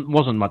same. There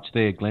wasn't much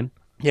there, Glenn.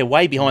 Yeah,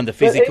 way behind the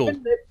physical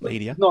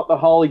media. It's not the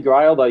holy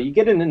grail, though. You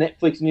get into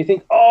Netflix and you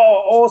think,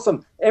 oh,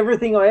 awesome,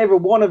 everything I ever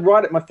wanted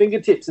right at my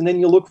fingertips, and then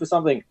you look for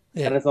something,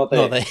 and it's not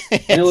there.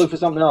 And you look for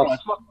something else,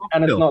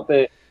 and it's not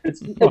there.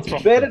 It's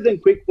better than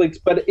QuickFlix,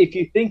 but if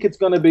you think it's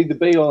going to be the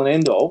be-all and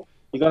end-all,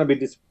 you're going to be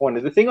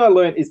disappointed. The thing I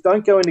learned is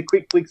don't go into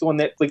QuickFlix or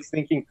Netflix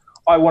thinking,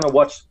 I want to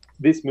watch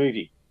this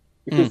movie,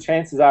 because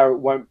chances are it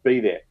won't be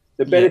there.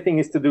 The better thing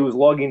is to do is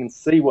log in and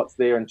see what's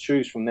there and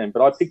choose from them.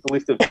 But I picked a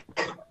list of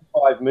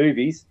 5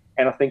 movies,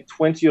 and I think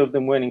 20 of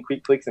them weren't in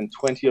QuickFlix and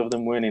 20 of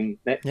them weren't in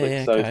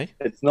Netflix. So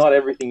it's not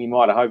everything you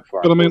might have hoped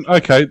for. But I mean,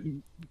 okay,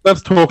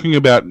 that's talking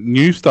about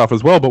new stuff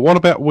as well. But what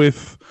about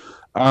with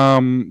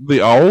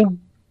the old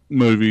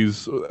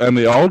movies and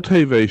the old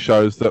TV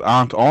shows that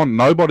aren't on?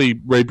 Nobody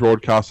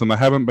rebroadcasts them. They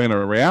haven't been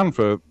around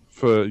for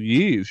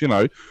years, you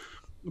know.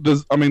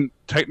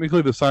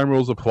 technically the same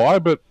rules apply,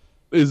 but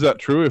is that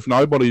true if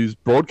nobody's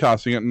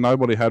broadcasting it and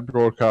nobody had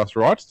broadcast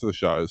rights to the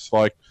shows?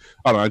 Like,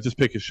 I don't know, just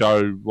pick a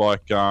show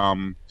like,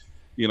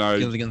 you know,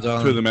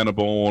 To the Men Are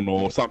Born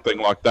or something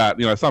like that,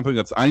 you know, something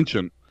that's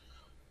ancient.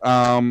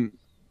 Do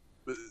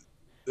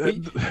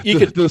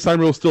the same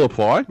rules still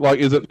apply? Like,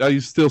 are you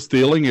still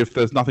stealing if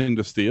there's nothing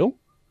to steal?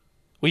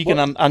 Well, you can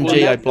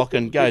un-geo-block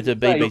and go to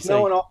BBC. If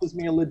no one offers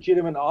me a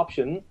legitimate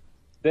option,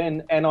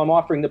 then and I'm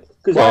offering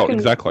because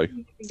exactly.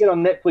 You can get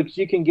on Netflix,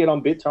 you can get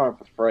on BitTorrent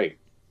for free.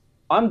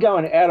 I'm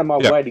going out of my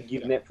way to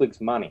give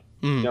Netflix money.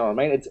 You know what I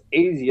mean? It's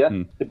easier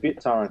to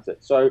BitTorrent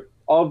it. So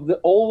of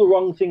all the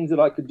wrong things that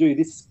I could do,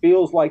 this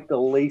feels like the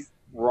least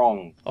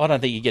wrong. I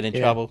don't think you get in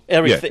trouble,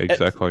 Eric. Yeah,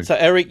 exactly. So,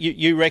 Eric,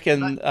 you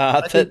reckon?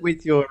 I think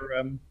with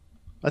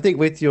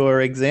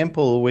your,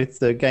 example with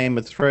the Game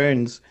of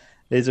Thrones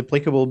is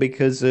applicable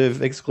because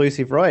of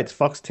exclusive rights.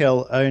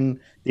 Foxtel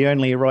own the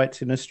only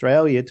rights in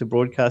Australia to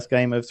broadcast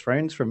Game of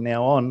Thrones from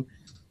now on,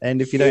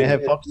 and if you don't have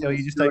Foxtel,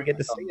 you just don't get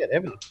to see it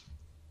ever.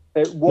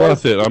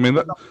 That's it. I mean,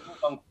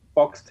 on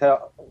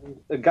Foxtel,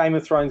 Game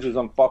of Thrones was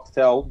on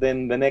Foxtel.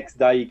 Then the next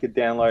day, you could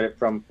download it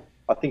from,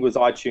 I think it was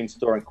iTunes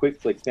Store and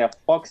QuickFlix. Now,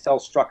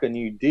 Foxtel struck a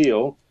new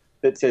deal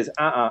that says,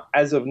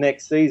 as of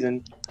next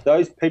season,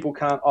 those people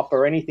can't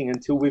offer anything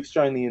until we've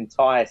shown the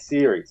entire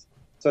series.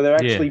 So they're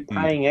actually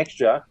paying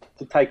extra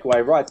to take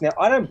away rights. Now,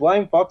 I don't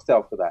blame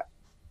Foxtel for that.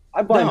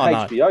 I blame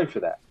HBO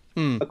for that.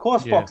 Of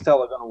course,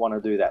 Foxtel are going to want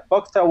to do that.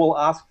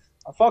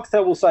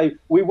 Foxtel will say,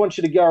 we want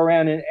you to go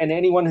around and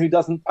anyone who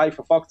doesn't pay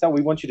for Foxtel,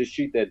 we want you to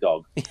shoot their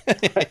dog.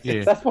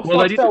 That's what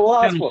Foxtel will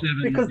ask for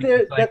because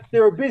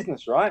they're a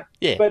business, right?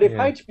 Yeah. But if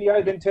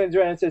HBO then turns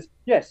around and says,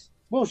 yes,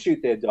 we'll shoot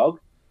their dog,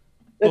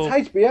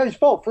 it's HBO's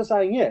fault for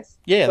saying yes.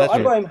 Yeah, so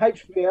I blame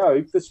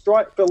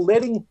HBO for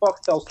letting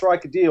Foxtel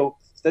strike a deal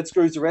that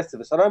screws the rest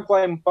of us. I don't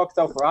blame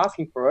Foxtel for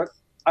asking for it.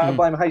 I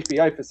blame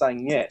HBO for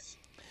saying yes.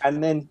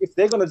 And then if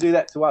they're going to do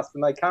that to us,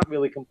 then they can't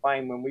really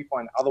complain when we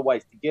find other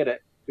ways to get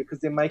it, because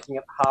they're making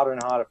it harder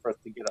and harder for us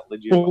to get it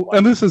legitimately. Well,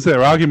 and this is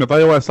their argument.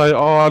 They always say,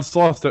 "Oh, it's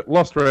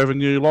lost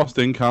revenue, lost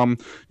income."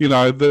 You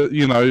know,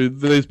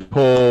 these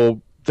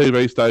poor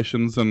TV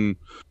stations and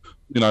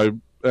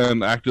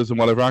and actors and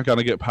whatever aren't going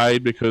to get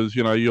paid because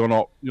you're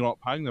not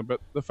paying them. But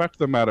the fact of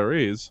the matter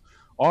is,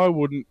 I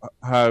wouldn't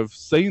have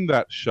seen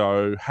that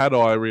show had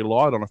I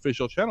relied on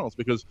official channels,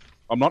 because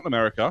I'm not in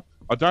America.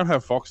 I don't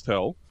have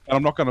Foxtel, and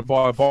I'm not going to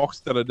buy a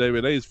box set of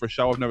DVDs for a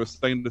show I've never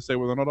seen to see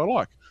whether or not I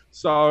like.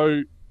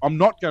 So I'm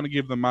not going to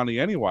give them money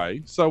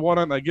anyway. So why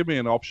don't they give me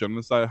an option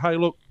and say, hey,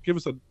 look, give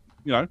us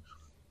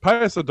pay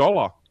us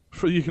 $1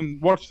 for you can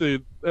watch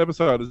the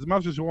episode as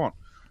much as you want.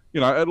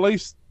 At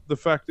least the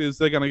fact is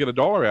they're going to get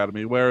 $1 out of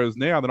me, whereas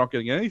now they're not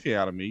getting anything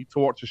out of me to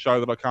watch a show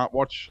that I can't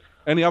watch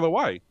any other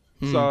way.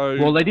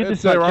 So they did the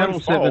same. Channel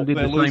 7 did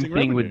the same thing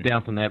revenue with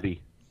Downton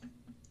Abbey.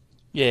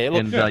 Yeah,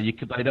 look, and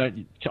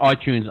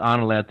iTunes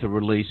aren't allowed to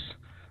release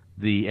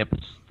the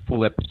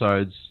full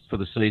episodes for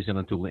the season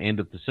until the end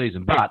of the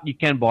season, but you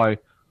can buy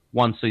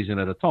one season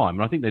at a time,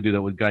 and I think they do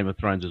that with Game of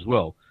Thrones as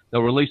well.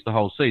 They'll release the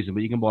whole season,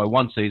 but you can buy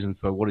one season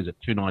for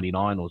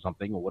 $2.99 or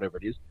something, or whatever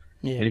it is.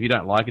 Yeah. And if you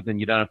don't like it, then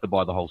you don't have to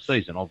buy the whole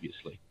season,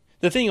 obviously.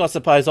 The thing I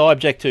suppose I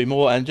object to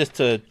more, and just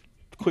to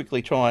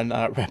quickly try and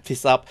wrap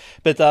this up,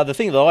 but the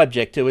thing that I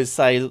object to is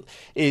really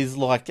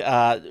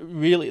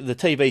the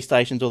TV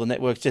stations or the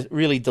networks just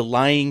really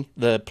delaying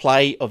the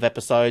play of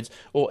episodes,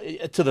 or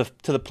to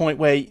the point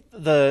where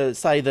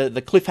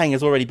the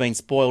cliffhanger's already been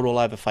spoiled all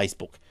over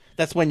Facebook.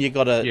 That's when you've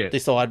got to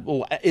decide,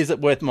 well, is it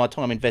worth my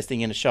time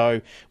investing in a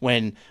show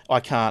when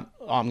I'm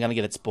going to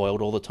get it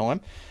spoiled all the time?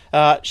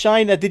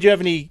 Shane, did you have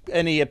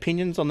any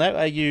opinions on that?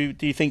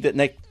 Do you think that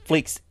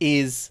Netflix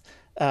is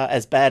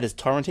as bad as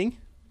torrenting?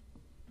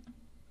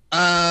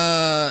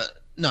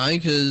 No,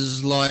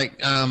 because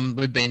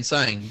we've been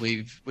saying,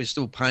 we're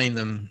still paying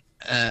them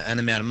an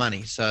amount of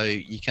money, so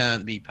you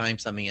can't be paying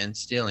something and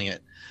stealing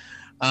it.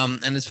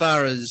 And as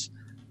far as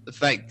the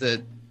fact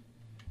that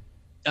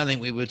I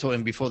think we were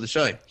talking before the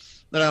show,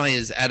 not only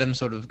has Adam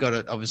sort of got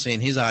it obviously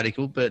in his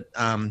article, but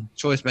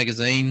Choice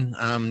Magazine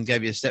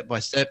gave you a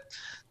step-by-step.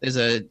 There's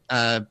a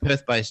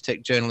Perth-based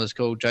tech journalist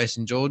called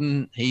Jason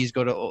Jordan.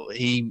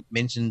 He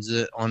mentions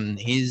it on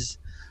his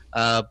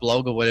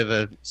blog or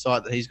whatever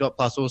site that he's got.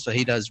 Plus also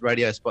he does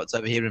radio spots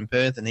over here in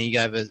Perth, and he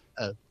gave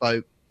a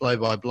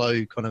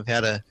blow-by-blow kind of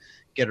how to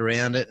get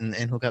around it and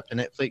hook up to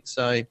Netflix.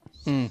 So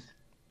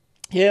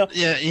yeah,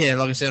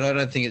 like I said, I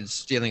don't think it's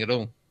stealing at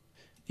all.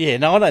 Yeah,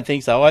 no, I don't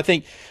think so. I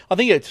think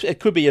it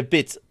could be a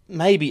bit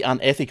maybe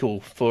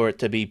unethical for it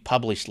to be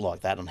published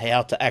like that on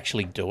how to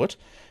actually do it.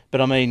 But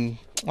I mean,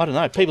 I don't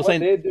know. People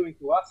saying they're doing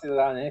to us is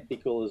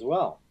unethical as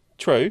well.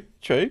 True.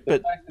 The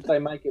fact that they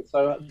make it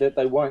so that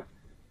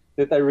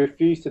they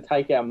refuse to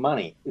take our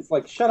money. It's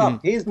like, shut up.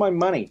 Here's my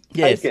money.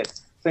 Take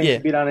it. Seems a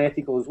bit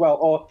unethical as well.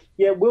 Or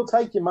we'll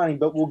take your money,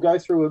 but we'll go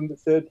through a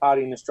third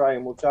party in Australia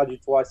and we'll charge you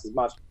twice as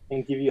much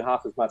and give you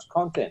half as much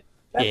content.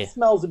 That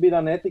smells a bit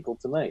unethical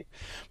to me.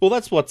 Well,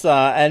 that's what's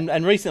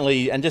and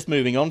recently, and just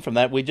moving on from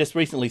that, we just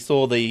recently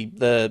saw the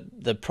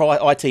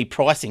IT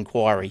price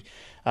inquiry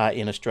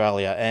in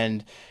Australia.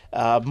 And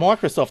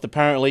Microsoft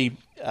apparently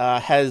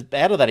has,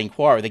 out of that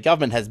inquiry, the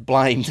government has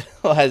blamed,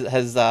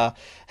 has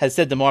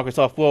said to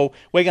Microsoft, well,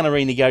 we're going to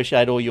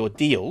renegotiate all your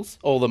deals,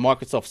 all the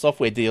Microsoft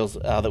software deals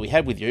that we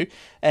have with you,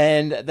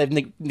 and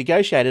they've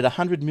negotiated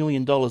 $100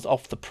 million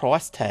off the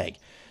price tag.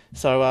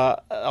 So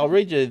I'll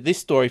read you this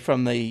story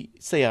from the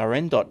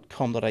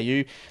crn.com.au.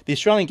 The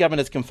Australian government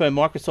has confirmed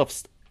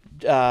Microsoft's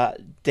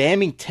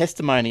damning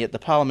testimony at the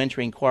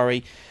parliamentary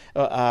inquiry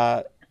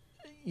has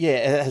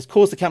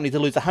caused the company to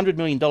lose $100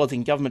 million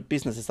in government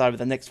businesses over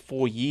the next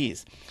 4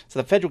 years.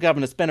 So the federal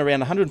government has spent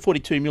around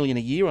 $142 million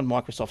a year on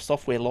Microsoft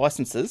software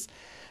licenses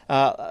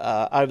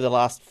over the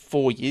last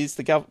 4 years.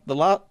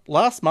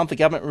 Last month, the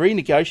government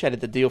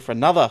renegotiated the deal for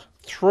another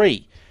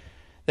 3.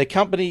 The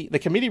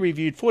committee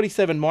reviewed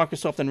 47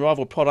 Microsoft and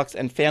rival products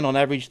and found on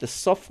average the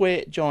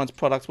software giant's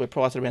products were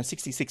priced at around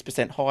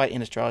 66% higher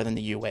in Australia than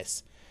the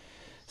US.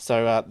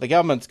 So the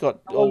government's got...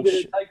 How long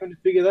did it take them to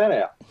figure that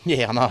out?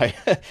 Yeah, I know.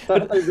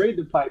 Don't they read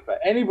the paper?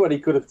 Anybody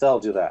could have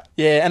told you that.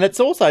 Yeah, and it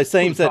also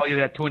seems that... told you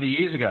that 20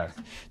 years ago.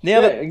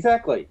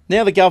 Exactly.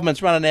 Now the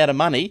government's running out of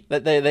money.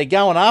 They're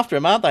going after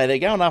them, aren't they? They're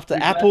going after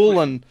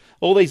Apple and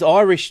all these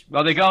Irish...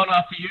 Well, they're going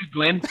after you,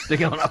 Glenn. They're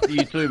going after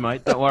you too,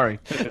 mate. Don't worry.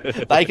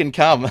 They can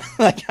come.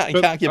 They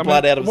can't get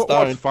blood out of a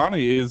stone. What's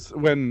funny is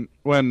when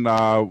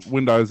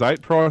Windows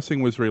 8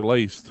 pricing was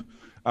released,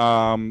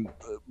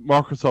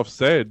 Microsoft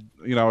said,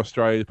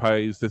 Australia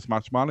pays this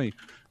much money.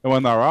 And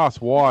when they were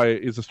asked why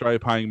is Australia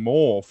paying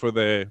more for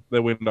their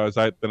Windows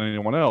 8 than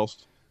anyone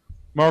else,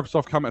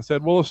 Microsoft come out and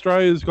said, well,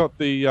 Australia's got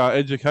the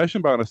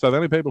education bonus, so the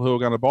only people who are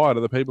going to buy it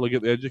are the people who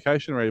get the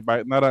education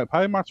rebate, and they don't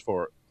pay much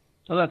for it.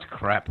 So that's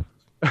crap.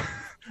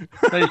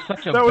 That is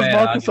such a that was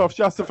bad Microsoft's argument.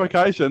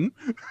 justification.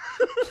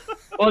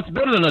 Well, it's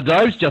better than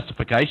Adobe's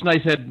justification. They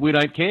said, we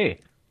don't care.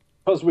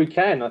 Because we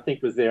can, I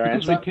think, was their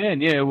answer. Because we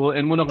can, yeah. Well,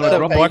 and we're not going to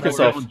drop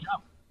Microsoft.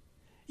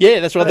 Yeah,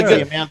 that's right.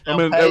 The amount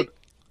they'll pay.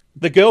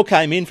 The girl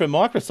came in from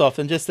Microsoft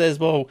and just says,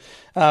 well,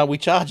 we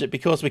charge it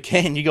because we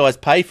can. You guys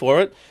pay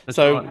for it. That's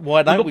so right.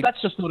 why don't Look, we?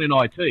 That's just not in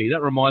IT.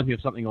 That reminds me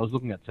of something I was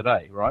looking at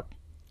today, right?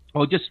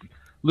 Well, just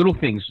little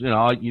things. As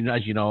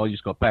you know, I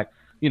just got back.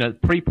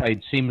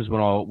 Prepaid SIMs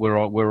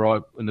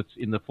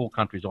in the 4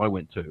 countries I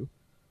went to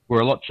were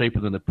a lot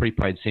cheaper than the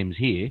prepaid SIMs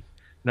here.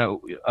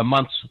 A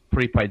month's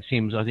prepaid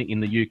SIMs, I think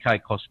in the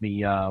UK cost me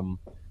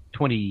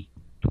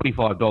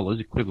 $25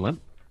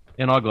 equivalent,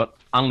 and I got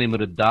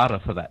unlimited data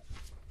for that,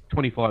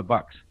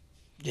 $25.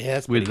 Yeah,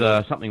 that's with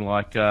pretty something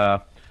like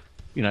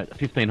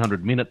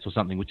 1,500 minutes or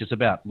something, which is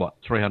about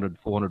 $300,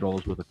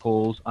 $400 worth of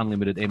calls,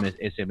 unlimited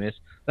SMS.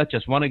 That's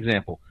just one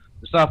example.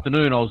 This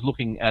afternoon, I was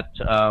looking at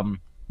a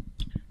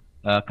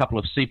couple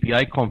of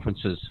CPA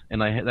conferences,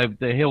 and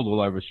they're held all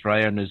over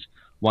Australia, and there's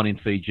one in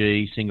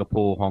Fiji,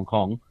 Singapore, Hong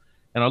Kong.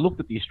 And I looked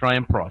at the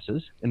Australian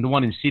prices, and the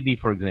one in Sydney,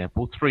 for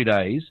example, 3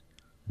 days,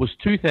 was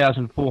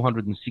 $2,406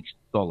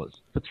 for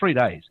 3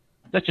 days.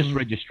 That's just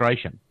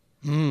registration.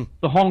 The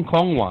Hong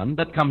Kong one,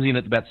 that comes in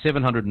at about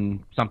 $700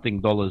 and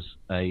something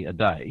a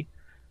day.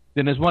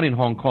 Then there's one in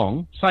Hong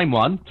Kong, same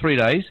one, 3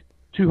 days,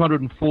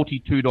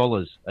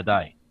 $242 a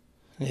day.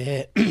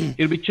 Yeah.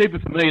 It'd be cheaper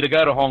for me to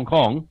go to Hong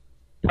Kong,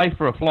 pay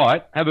for a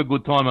flight, have a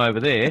good time over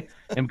there,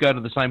 and go to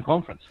the same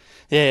conference.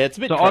 Yeah, it's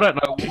a bit... So I don't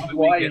know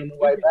Why on the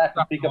way back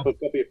and pick up a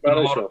copy of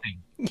Photoshop?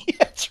 Yeah,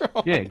 that's right.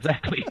 Yeah,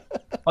 exactly.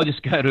 I'll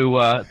just go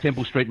to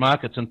Temple Street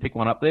Markets and pick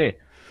one up there.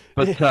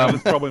 But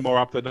It's probably more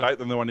up to date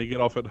than the one you get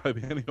off at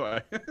Adobe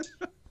anyway.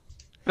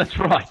 that's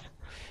right.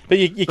 But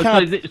you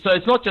can't... So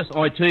it's not just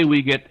IT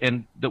we get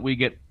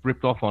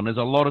ripped off on. There's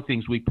a lot of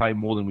things we pay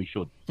more than we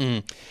should.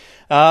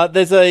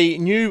 There's a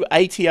new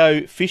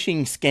ATO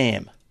phishing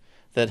scam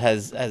that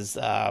has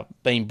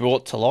been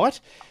brought to light.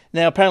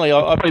 Now, apparently,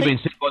 I've probably been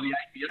sent by the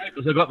ATO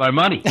because they've got no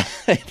money.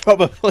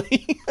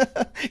 Probably.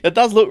 It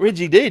does look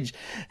ridgy-dig.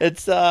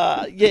 It's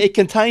it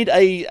contained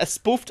a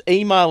spoofed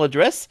email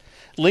address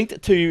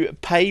linked to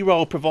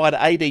payroll provider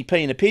ADP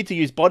and appeared to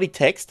use body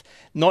text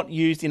not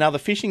used in other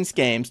phishing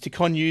scams to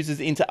con users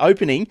into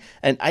opening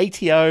an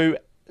ATO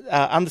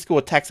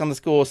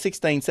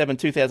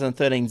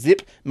 _tax_16/7/2013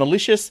 zip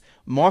malicious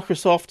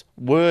Microsoft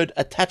Word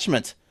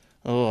attachment.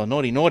 Oh,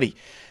 naughty, naughty.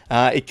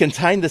 It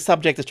contained the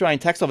subject Australian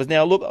Tax Office.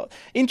 Now, look,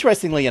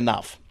 interestingly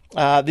enough,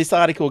 this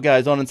article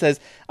goes on and says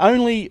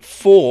only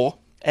 4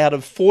 out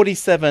of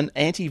 47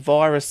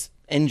 antivirus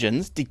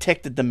engines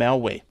detected the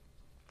malware.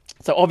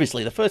 So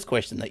obviously, the first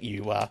question that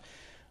you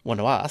want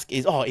to ask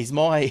is, is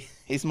my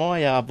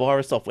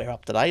virus software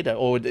up to date,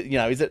 or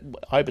is it?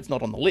 I hope it's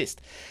not on the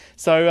list.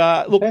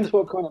 So look, Depends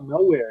what kind of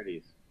malware it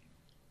is.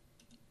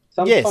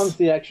 Sometimes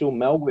the actual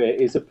malware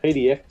is a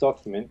PDF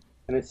document,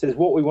 and it says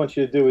what we want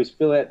you to do is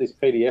fill out this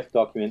PDF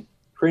document,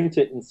 print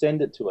it, and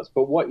send it to us.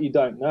 But what you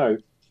don't know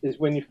is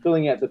when you're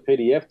filling out the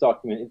PDF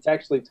document, it's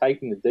actually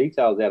taking the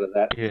details out of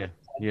that and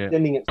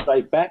sending it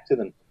straight back to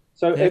them.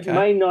 So it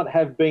may not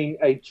have been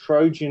a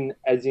Trojan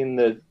as in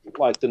the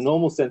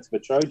normal sense of a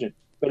Trojan,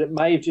 but it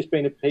may have just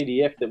been a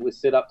PDF that was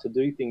set up to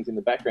do things in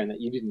the background that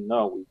you didn't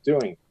know it was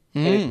doing.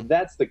 And if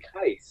that's the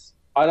case,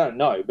 I don't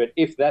know, but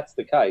if that's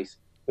the case,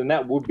 then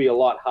that would be a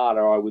lot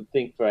harder, I would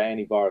think, for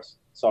antivirus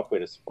software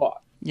to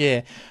spot.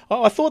 Yeah,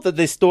 I thought that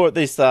the story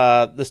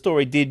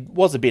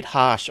was a bit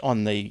harsh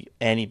on the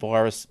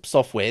antivirus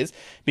softwares,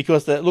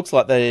 because it looks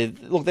like if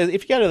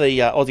you go to the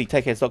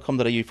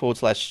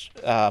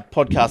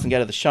aussietechheads.com.au/podcast and go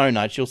to the show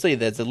notes, you'll see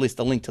there's a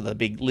link to the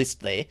big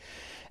list there.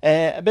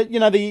 But you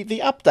know,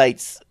 the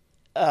updates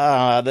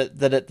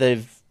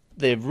that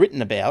they've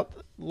written about,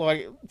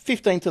 like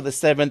 15th to the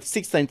 7th,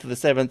 16th to the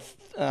 7th.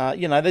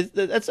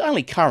 It's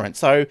only current,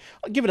 so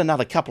I'll give it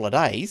another couple of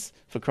days,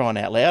 for crying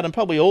out loud, and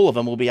probably all of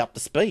them will be up to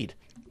speed.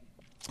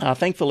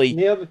 Thankfully,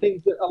 the other thing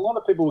is that a lot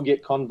of people will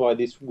get conned by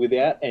this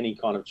without any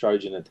kind of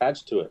Trojan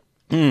attached to it.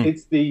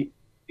 It's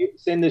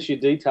send us your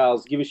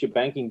details, give us your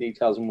banking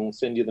details, and we'll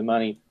send you the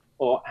money.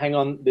 Or hang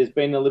on, there's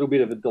been a little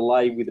bit of a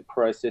delay with the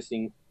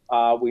processing.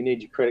 We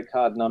need your credit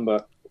card number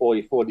or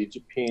your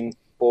 4-digit PIN,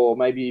 or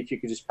maybe if you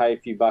could just pay a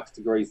few bucks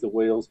to grease the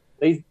wheels.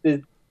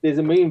 There's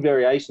a million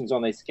variations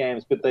on these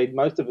scams, but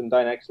most of them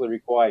don't actually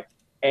require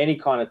any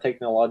kind of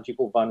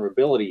technological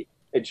vulnerability.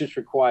 It just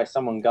requires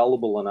someone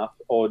gullible enough,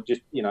 or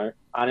just,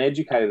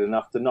 uneducated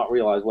enough to not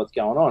realize what's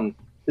going on.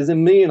 There's a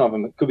million of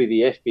them. It could be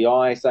the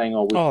FBI saying,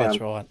 we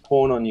found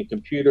porn on your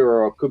computer,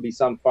 or it could be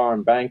some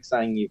foreign bank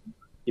saying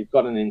you've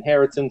got an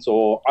inheritance,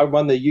 or I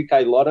won the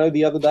UK Lotto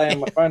the other day on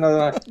my phone. I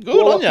don't know.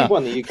 Good on you. You've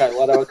won the UK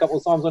Lotto a couple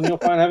of times on your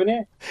phone, haven't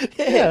you?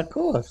 Yeah, of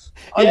course.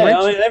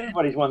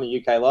 Everybody's won the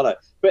UK Lotto.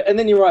 And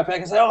then you write back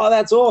and say,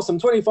 that's awesome,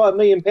 £25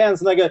 million. And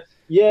they go,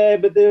 yeah,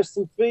 but there's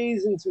some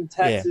fees and some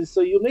taxes,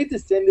 so you'll need to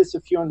send us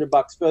a few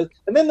 $100 first,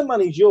 and then the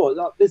money's yours.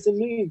 There's a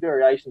million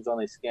variations on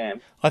this scam.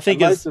 I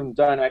think most of them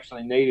don't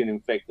actually need an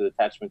infected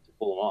attachment to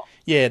pull them off.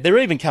 Yeah, they're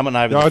even coming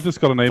over. I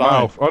just got an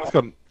email.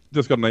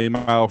 Just got an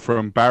email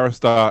from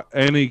barrister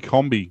Annie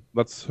Comby.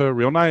 That's her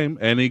real name,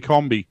 Annie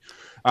Comby.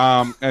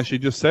 And she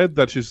just said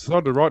that she's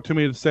decided to write to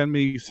me to send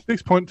me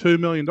 $6.2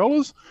 million.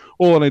 All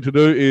I need to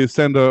do is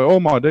send her all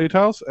my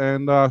details,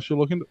 and she'll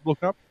look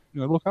after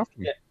me.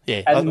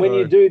 Yeah. And when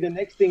you do, the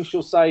next thing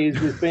she'll say is,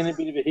 there's been a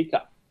bit of a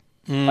hiccup.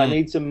 I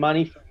need some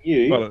money from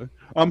you. Well,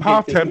 I'm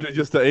half tempted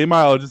just to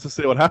email her just to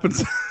see what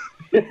happens.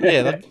 I've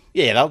seen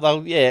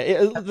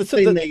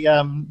the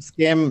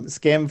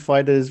scam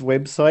fighters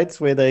websites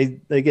where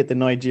they get the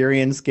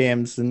Nigerian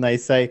scams, and they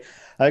say,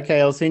 okay,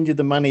 I'll send you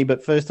the money,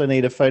 but first I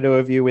need a photo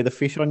of you with a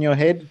fish on your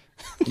head.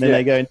 And then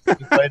they go and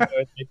take a photo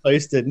and they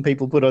post it, and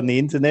people put it on the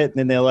internet, and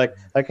then they're like,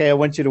 okay, I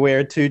want you to wear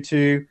a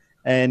tutu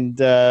and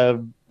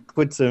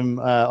put some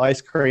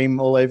ice cream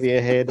all over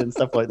your head and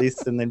stuff like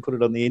this, and then put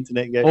it on the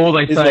internet. And go, or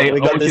they say, I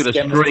want you to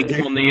streak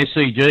streak on the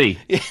SCG.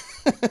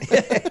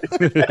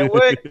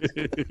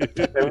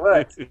 It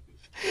works.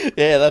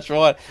 Yeah, that's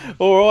right.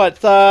 All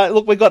right.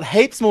 Look, we've got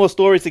heaps more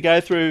stories to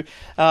go through,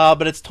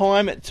 but it's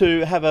time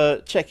to have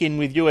a check-in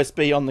with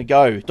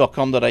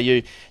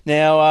usbonthego.com.au.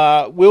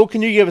 Now, Will,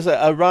 can you give us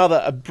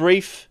a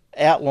brief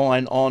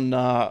outline on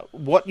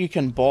what you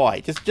can buy?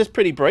 Just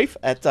pretty brief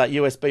at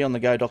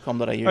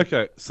usbonthego.com.au.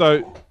 Okay,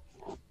 so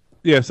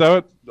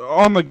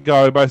on the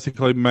go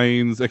basically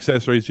means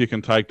accessories you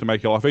can take to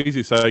make your life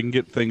easy. So you can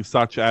get things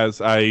such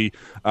as a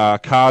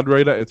card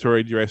reader to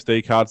read your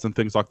SD cards and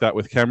things like that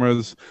with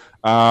cameras.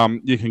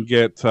 You can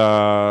get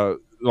card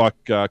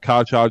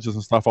chargers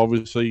and stuff.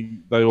 Obviously,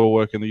 they all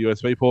work in the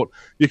USB port.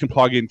 You can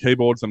plug in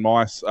keyboards and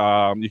mice.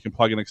 You can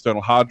plug in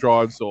external hard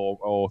drives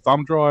or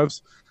thumb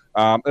drives.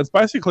 It's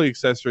basically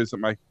accessories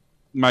that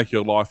make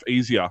your life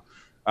easier.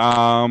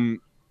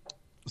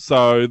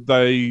 So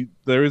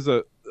there is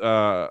a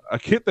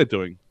kit they're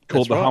doing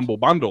called the Humble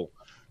Bundle,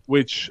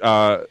 which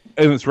in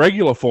its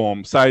regular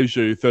form saves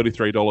you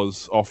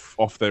 $33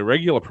 off their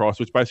regular price,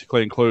 which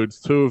basically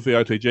includes 2 of the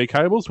OTG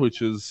cables,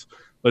 which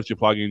lets you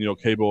plug in your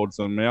keyboards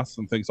and mouse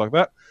and things like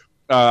that.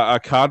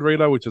 A card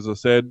reader, which, as I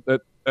said,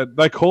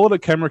 they call it a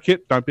camera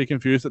kit. Don't be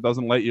confused. It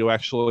doesn't let you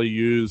actually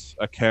use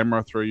a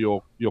camera through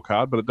your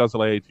card, but it does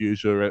allow you to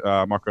use your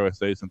micro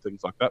SDs and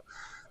things like that.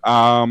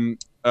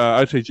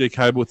 OTG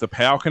cable with the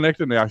power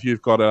connector. Now, if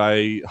you've got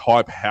a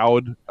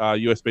high-powered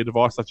USB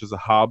device, such as a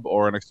hub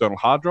or an external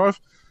hard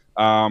drive,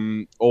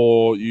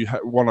 or you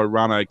want to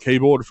run a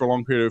keyboard for a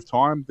long period of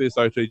time, this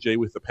OTG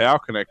with the power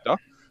connector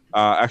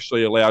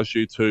actually allows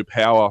you to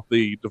power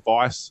the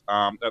device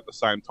at the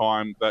same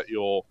time that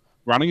you're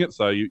running it,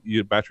 so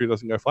your battery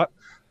doesn't go flat.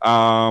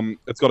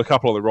 It's got a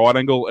couple of the right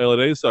angle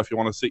LEDs, so if you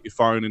want to sit your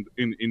phone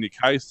in your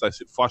case, they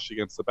sit flush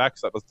against the back,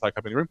 so that doesn't take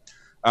up any room.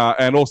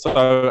 And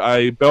also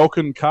a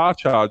Belkin car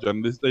charger,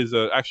 and these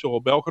are actual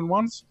Belkin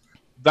ones.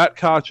 That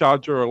car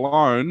charger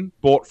alone,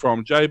 bought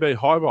from JB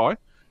Hi-Fi,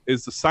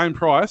 is the same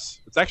price.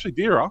 It's actually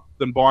dearer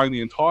than buying the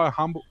entire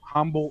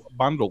Humble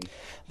Bundle.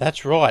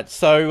 That's right.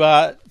 So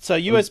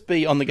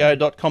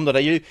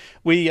usbonthego.com.au,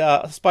 we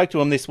spoke to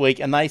them this week,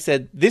 and they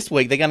said this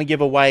week they're going to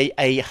give away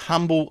a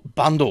Humble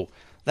Bundle.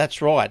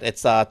 That's right.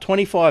 It's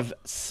 25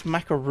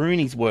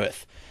 smackaroonies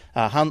worth.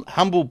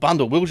 Humble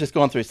Bundle. Will's just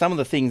gone through some of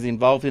the things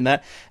involved in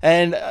that,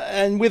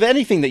 and with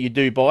anything that you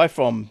do buy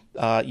from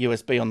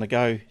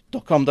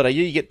usbonthego.com.au,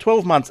 you get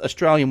 12 months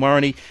Australian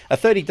warranty, a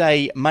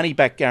 30-day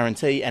money-back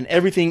guarantee, and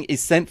everything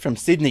is sent from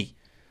Sydney.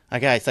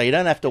 Okay, so you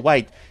don't have to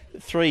wait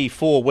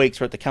 3-4 weeks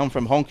for it to come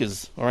from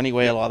Honkers or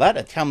anywhere like that.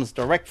 It comes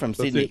direct from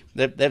Sydney.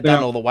 They've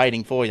done all the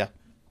waiting for you.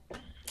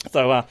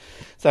 So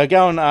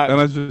go and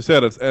as you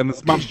said,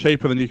 it's much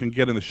cheaper than you can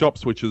get in the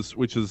shops, which is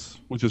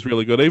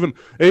really good. Even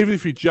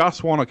if you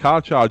just want a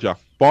car charger,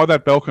 buy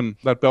that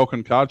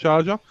Belkin car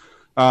charger.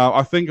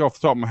 I think off the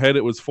top of my head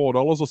it was $4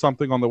 or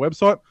something on the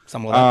website.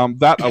 Something like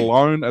that. That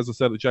alone, as I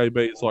said, at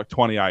JB is like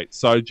 28.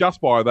 So just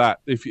buy that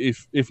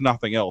if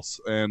nothing else,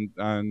 and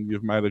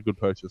you've made a good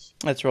purchase.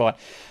 That's right.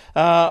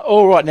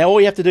 All right, now all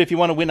you have to do if you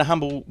want to win a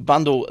Humble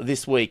Bundle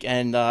this week,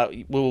 and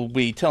we'll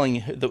be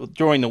drawing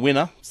the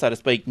winner, so to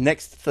speak,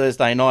 next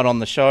Thursday night on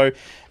the show.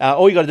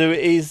 All you got to do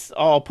is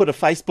I'll put a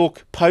Facebook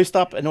post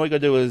up, and all you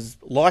got to do is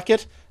like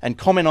it and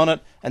comment on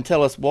it and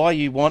tell us why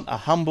you want a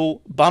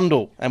Humble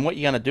Bundle and what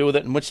you're going to do with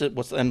it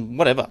and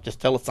whatever. Just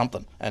tell us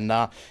something, and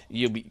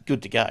you'll be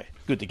good to go.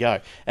 Good to go.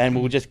 And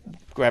we'll just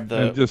grab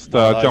the... And just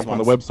jump on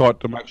the website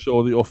to make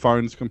sure that your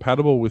phone's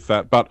compatible with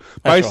that. But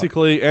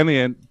basically,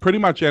 pretty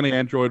much any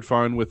Android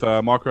phone with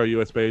a micro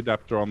USB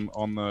adapter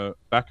on the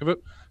back of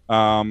it,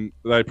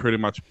 they pretty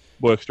much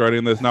work straight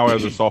in. There's no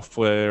other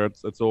software.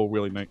 It's all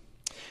really neat.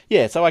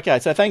 Yeah, so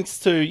thanks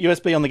to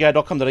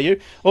usbonthego.com.au.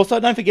 Also,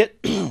 don't forget,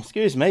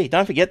 excuse me,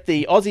 don't forget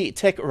the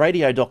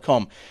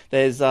AussieTechRadio.com.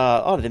 There's,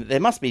 there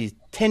must be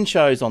 10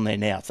 shows on there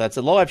now. So it's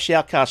a live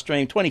shoutcast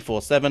stream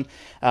 24/7.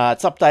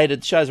 It's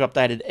updated. Shows are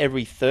updated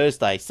every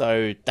Thursday.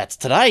 So that's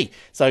today.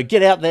 So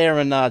get out there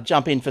and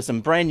jump in for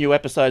some brand new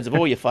episodes of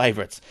all your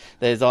favourites.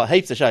 There's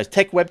heaps of shows.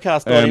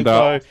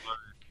 Techwebcast.info.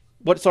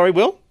 What? Sorry,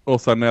 Will?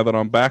 Also, now that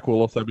I'm back,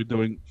 we'll also be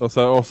doing.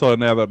 Also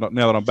now that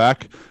I'm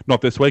back, not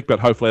this week, but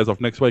hopefully as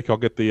of next week, I'll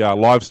get the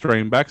live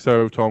stream back. So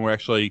every time we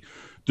actually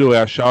do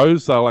our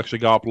shows, they'll actually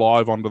go up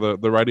live onto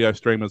the radio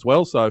stream as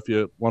well. So if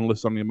you want to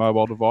listen on your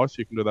mobile device,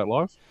 you can do that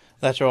live.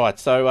 That's right.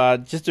 So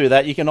just do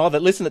that. You can either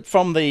listen it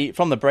from the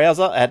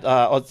browser at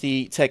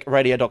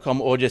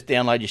AussieTechRadio.com or just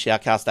download your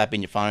Shoutcast app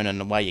in your phone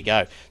and away you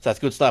go. So that's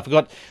good stuff.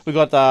 We've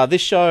got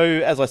this show,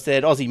 as I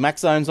said, Aussie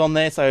Max Zone's on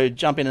there. So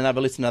jump in and have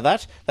a listen to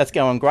that. That's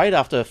going great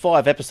after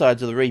 5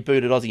 episodes of the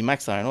rebooted Aussie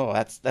Max Zone. Oh,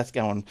 that's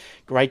going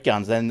great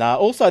guns. And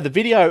also the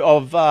video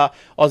of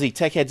Aussie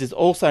Tech Heads is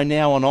also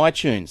now on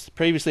iTunes.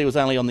 Previously it was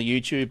only on the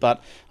YouTube,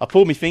 but I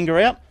pulled my finger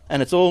out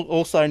and it's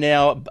also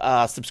now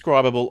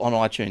subscribable on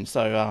iTunes.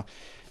 So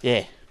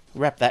yeah,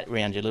 wrap that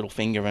around your little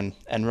finger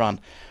and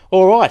run.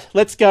 All right,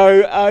 let's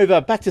go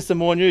over back to some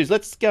more news.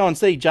 Let's go and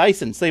see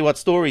Jason, see what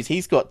stories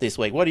he's got this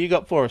week. What do you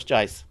got for us,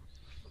 Jace?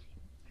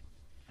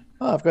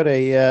 Oh, I've got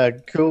a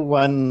cool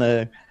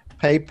one.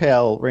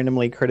 PayPal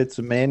randomly credits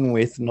a man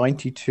with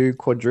 $92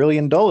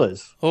 quadrillion.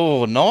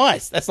 Oh,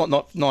 nice. That's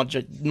not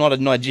a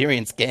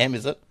Nigerian scam,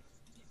 is it?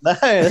 No,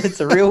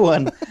 it's a real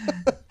one.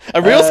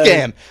 A real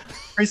scam.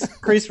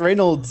 Chris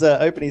Reynolds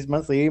opened his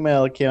monthly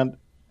email account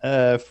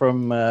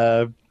from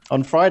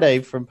on Friday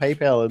from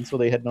PayPal and saw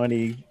they had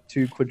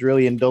 $92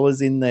 quadrillion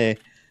in there.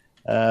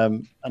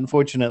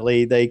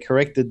 Unfortunately, they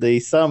corrected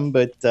the sum,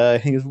 but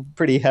he was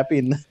pretty happy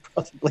and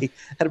possibly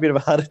had a bit of a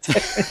heart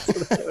attack.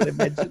 I would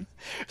imagine.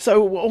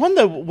 So I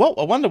wonder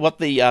what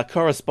the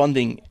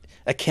corresponding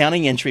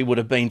accounting entry would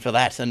have been for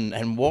that,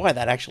 and why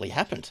that actually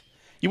happened.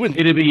 You wouldn't.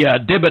 It'd be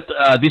debit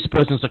this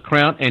person's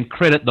account and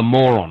credit the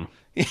moron.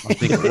 I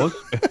think it was.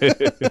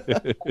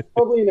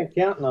 Probably an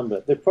account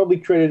number. They're probably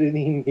credited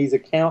in his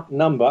account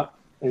number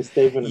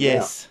instead of an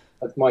yes. amount.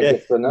 That's my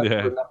guess for a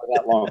number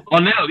that long. Oh,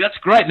 now that's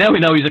great. Now we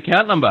know his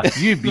account number.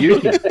 You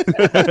beauty. First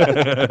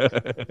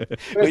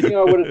thing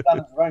I would have done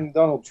is rang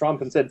Donald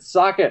Trump and said,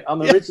 "Suck it! I'm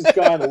the richest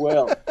guy in the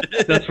world."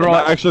 That's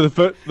right. Actually,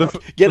 the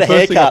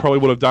first thing I probably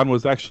would have done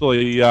was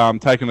actually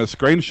taken a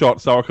screenshot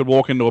so I could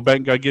walk into a bank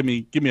and go, "Give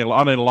me I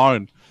need a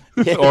loan,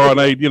 or I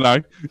need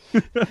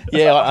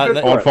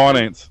on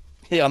finance."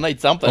 Yeah, I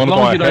need something. As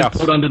long as you don't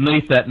put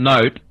underneath that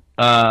note,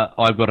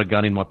 I've got a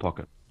gun in my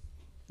pocket.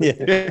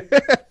 Yeah.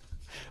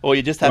 Or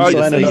you just have to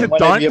don't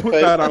put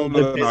that on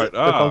the note.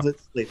 Deposit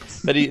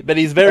slips. But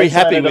he's very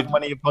happy with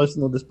one of your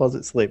personal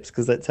deposit slips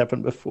because that's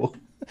happened before.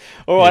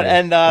 All right,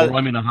 and or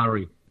I'm in a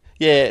hurry.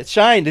 Yeah,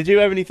 Shane, did you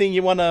have anything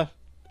you want to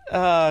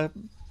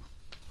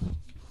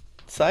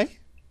say?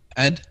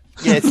 Add?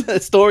 Yeah,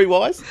 story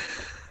wise.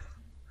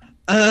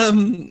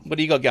 What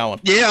do you got going?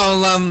 Yeah,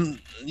 I'll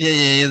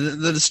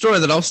The story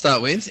that I'll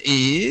start with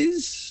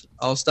is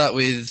we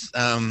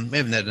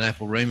haven't had an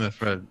Apple rumour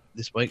for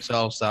this week,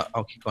 so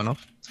I'll kick one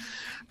off.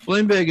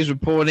 Bloomberg is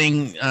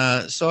reporting,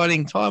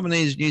 citing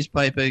Taiwanese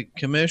newspaper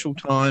Commercial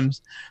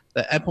Times,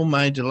 that Apple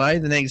may delay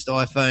the next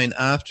iPhone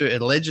after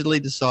it allegedly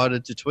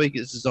decided to tweak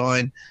its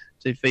design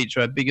to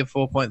feature a bigger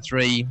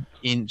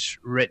 4.3-inch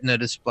Retina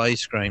display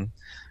screen.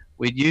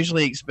 We'd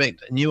usually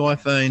expect a new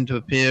iPhone to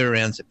appear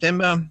around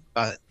September,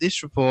 but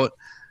this report,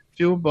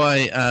 fueled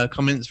by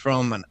comments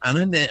from an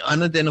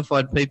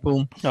unidentified people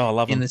in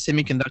the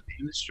semiconductor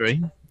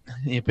industry,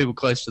 people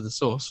close to the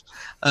source,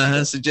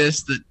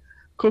 suggests that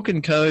Cook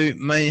 & Co.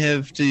 may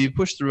have to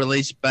push the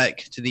release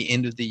back to the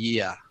end of the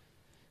year.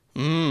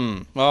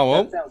 Oh,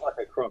 well. That sounds like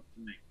a crock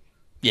to me.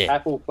 Yeah.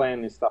 Apple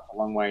planned this stuff a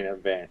long way in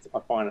advance. I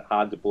find it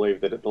hard to believe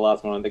that at the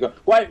last moment they go,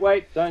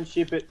 wait, don't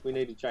ship it. We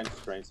need to change the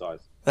screen size.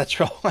 That's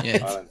right. Yeah.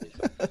 I don't think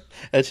so.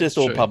 It's just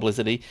all true.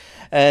 publicity.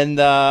 And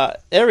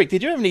Eric,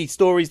 did you have any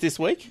stories this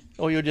week,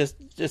 or you're just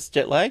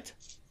jet lagged?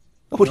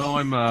 No,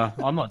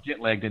 I'm not jet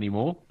lagged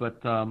anymore,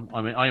 but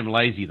I am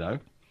lazy though.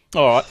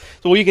 All right.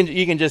 So you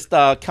can just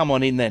come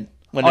on in then.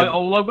 Whenever.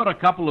 I've got a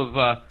couple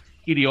of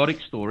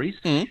idiotic stories.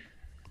 Mhm.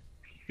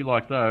 If you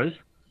like those,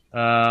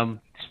 I've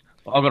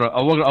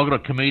got a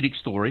comedic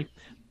story.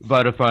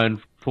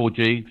 Vodafone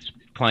 4G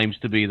claims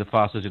to be the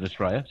fastest in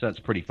Australia, so that's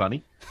pretty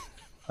funny.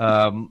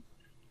 Yeah,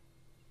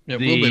 it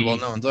will be well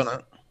known, don't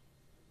it?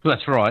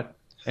 That's right.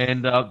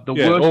 And the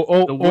Yeah, worst,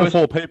 all the worst,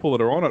 4 people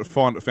that are on it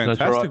find it right.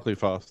 fantastically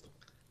fast.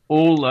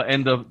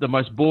 and the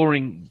most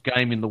boring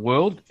game in the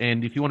world.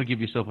 And if you want to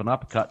give yourself an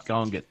uppercut,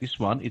 go and get this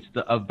one. It's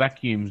a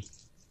vacuum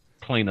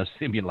cleaner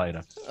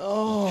simulator.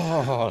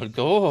 Oh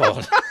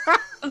God.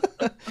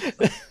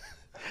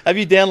 Have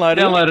you downloaded it?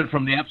 Download it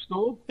from the App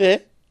Store. Yeah.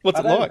 What's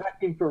I it don't like?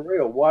 vacuum for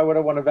real. Why would I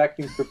want to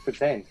vacuum to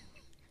pretend?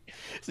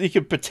 So you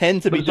can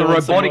pretend to But be it's a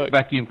doing some robotic work.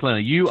 vacuum cleaner.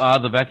 You are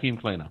the vacuum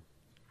cleaner.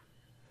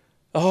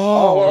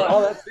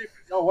 Oh, That's different.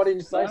 Oh, why didn't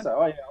you say so?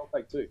 Oh, yeah, I'll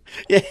take 2.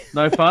 yeah.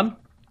 No fun?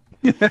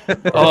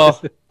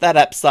 Oh, that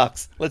app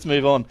sucks. Let's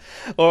move on.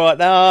 All right.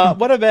 Now,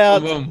 what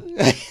about?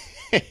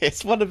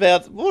 Yes. What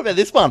about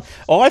this one?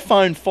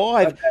 iPhone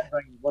 5.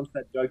 Wants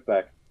that joke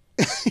back.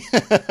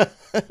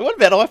 What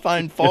about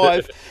iPhone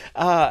 5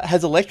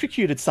 has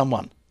electrocuted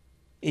someone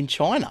in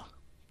China?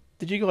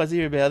 Did you guys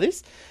hear about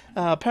this?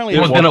 Apparently,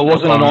 Then it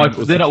wasn't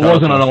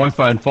an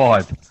iPhone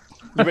 5.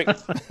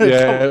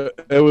 Yeah,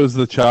 it was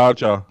the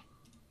charger.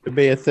 It'd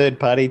be a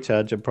third-party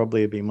charger,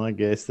 probably would be my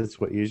guess.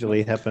 That's what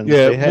usually happens.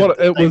 Yeah, They had it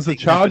the same was a thing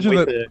happen charger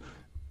with that-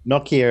 the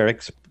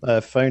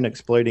Nokia phone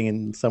exploding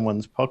in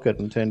someone's pocket,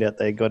 and turned out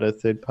they got a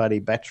third-party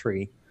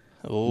battery.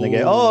 And they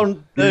go, "Oh,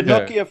 the Yeah.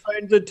 Nokia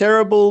phones are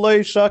terrible.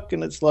 They suck."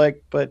 And it's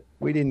like, but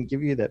we didn't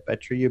give you that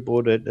battery. You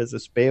bought it as a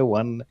spare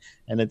one,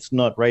 and it's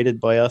not rated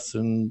by us,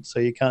 and so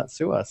you can't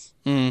sue us.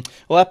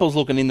 Well, Apple's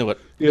looking into it.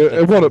 Yeah,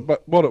 and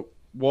what it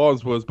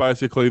was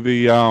basically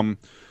the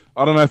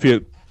I don't know if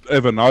you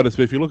ever noticed,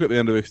 but if you look at the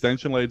end of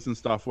extension leads and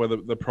stuff, where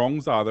the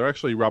prongs are, they're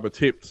actually rubber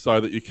tipped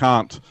so that you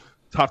can't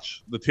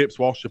touch the tips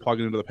whilst you're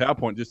plugging into the power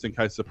point, just in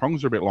case the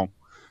prongs are a bit long.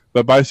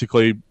 But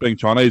basically, being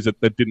Chinese,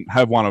 they didn't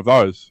have one of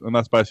those, and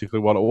that's basically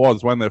what it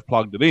was. When they've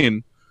plugged it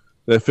in,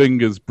 their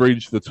fingers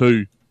bridge the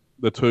two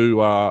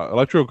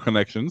electrical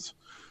connections,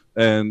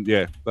 and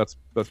yeah, that's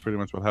pretty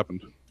much what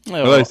happened.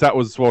 At least that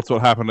was what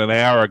happened an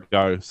hour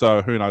ago.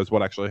 So who knows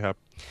what actually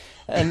happened?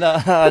 And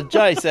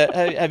Jace,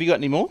 have you got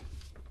any more?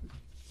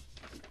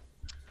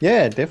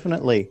 Yeah,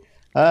 definitely.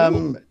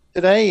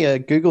 Today,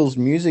 Google's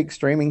music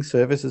streaming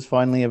service is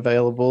finally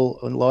available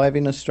live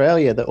in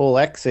Australia. The All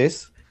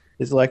Access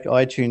is like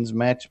iTunes,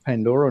 Match,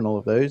 Pandora, and all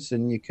of those,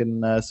 and you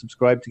can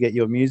subscribe to get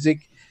your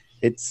music.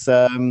 It's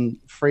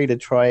free to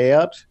try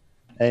out,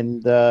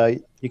 and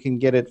you can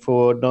get it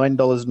for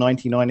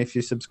 $9.99 if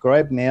you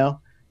subscribe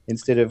now,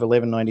 instead of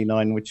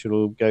 $11.99, which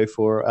it'll go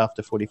for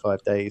after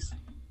 45 days.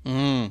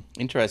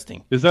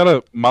 Interesting. Is that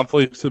a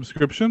monthly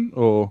subscription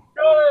or?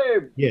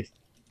 Yes.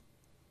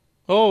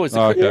 Oh, it's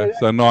Okay,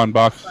 so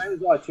 $9. Same as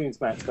iTunes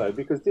Match, though,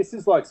 because this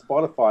is like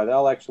Spotify.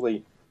 They'll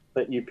actually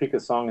let you pick a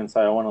song and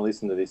say, I want to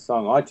listen to this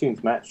song.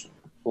 iTunes Match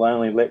will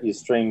only let you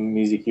stream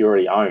music you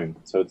already own,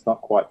 so it's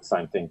not quite the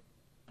same thing.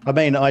 I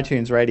mean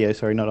iTunes Radio,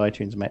 sorry, not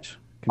iTunes Match.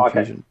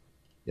 Confusion.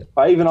 Okay.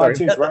 But even Sorry.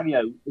 iTunes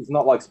Radio is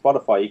not like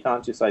Spotify. You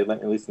can't just say,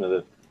 let me listen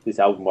to this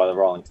album by the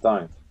Rolling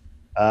Stones.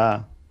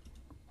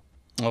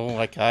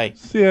 Oh, okay.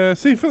 Yeah,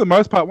 see, for the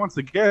most part, once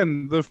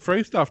again, the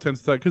free stuff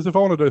tends to, because if I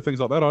want to do things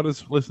like that, I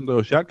just listen to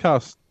a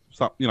shoutcast,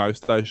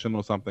 station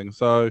or something.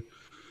 So,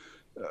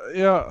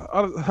 yeah,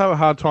 I have a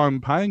hard time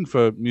paying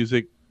for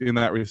music in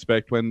that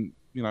respect when,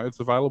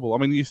 it's available. I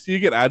mean, you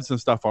get ads and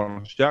stuff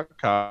on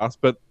shoutcast,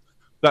 but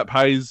that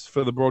pays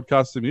for the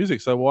broadcast of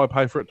music, so why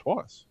pay for it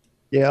twice?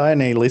 Yeah, I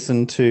only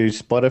listen to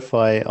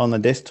Spotify on the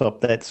desktop.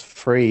 That's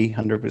free,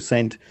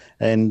 100%.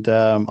 And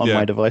on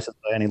my devices,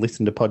 I only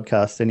listen to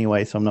podcasts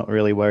anyway, so I'm not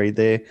really worried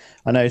there.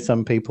 I know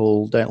some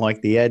people don't like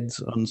the ads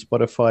on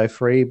Spotify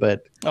free,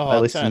 but I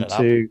listen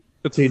to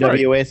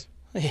TWS.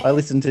 I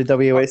listen to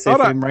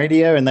WSFM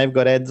radio, and they've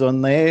got ads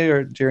on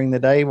there during the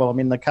day while I'm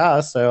in the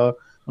car. So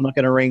I'm not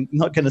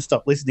going to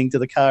stop listening to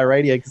the car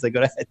radio because they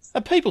got ads.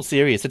 Are people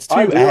serious? It's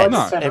I two do. ads.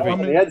 I turn it off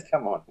when the ads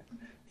come on.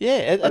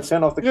 Yeah, I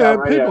turn off the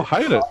car radio. People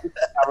hate it.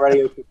 Car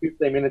radio for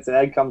 15 minutes, an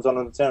ad comes on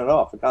and I turn it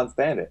off. I can't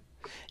stand it.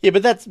 yeah,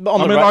 but that's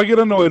on the I get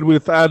annoyed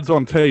with ads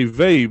on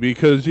TV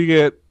because you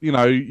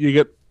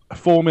get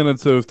 4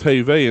 minutes of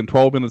TV and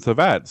 12 minutes of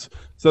ads.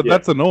 So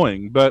that's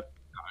annoying. But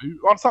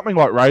on something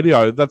like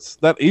radio,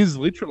 that is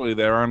literally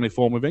their only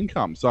form of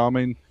income. So, I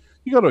mean,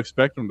 you got to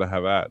expect them to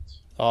have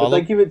ads. But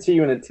they give it to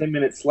you in a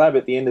 10-minute slab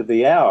at the end of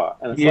the hour.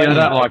 And it's I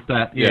don't like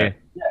that. Yeah.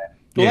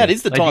 Well, that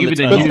is the They time give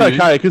to it a turn But off.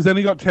 it's okay, because then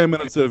you got 10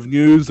 minutes of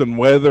news and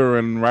weather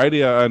and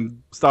radio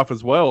and stuff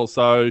as well.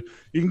 So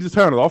you can just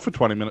turn it off for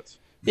 20 minutes.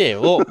 Yeah,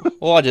 well,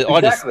 I just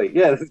Exactly.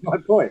 Yeah, that's my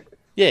point.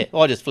 Yeah,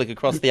 I just flick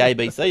across the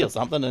ABC or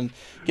something and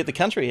get the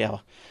country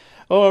hour.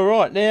 All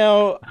right,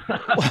 now...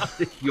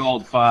 You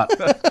old fart.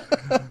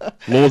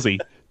 Lawsy.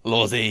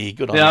 Lawsy,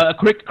 good on Now, you. a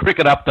quick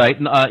cricket update.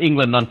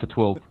 England none for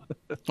 12.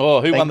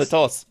 Oh, who won the Thanks.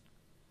 toss?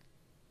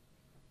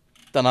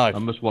 Don't know.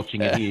 I'm just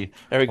watching it here.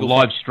 Eric will,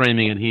 Live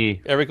streaming it here.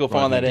 Eric will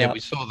find that Yeah, out. we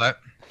saw that.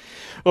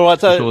 All right, You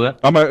so... saw that?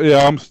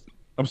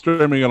 I'm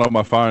streaming it on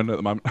my phone at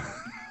the moment.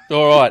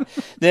 All right.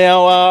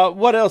 Now,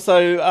 what else?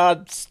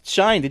 So,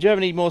 Shane, did you have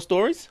any more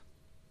stories?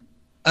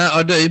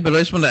 I do, but I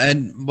just want to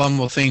add one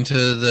more thing to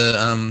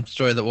the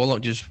story that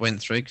Warlock just went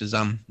through, because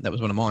that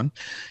was one of mine.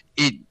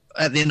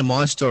 At the end of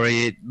my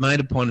story, it made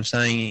a point of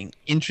saying,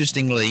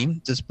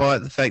 interestingly,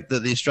 despite the fact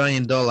that the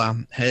Australian dollar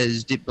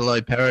has dipped below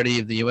parity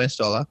of the US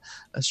dollar,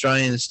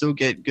 Australians still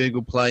get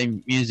Google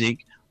Play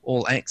Music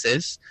all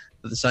access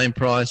for the same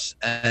price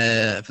as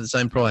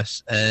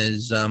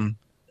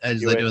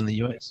they do in the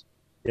US.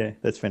 Yeah,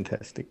 that's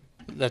fantastic.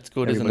 That's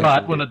good, isn't it?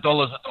 But when $1's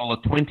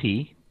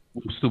 $1.20,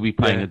 we'll still be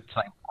paying Yeah. the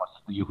same price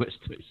as the US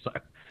too. So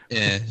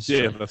Yeah,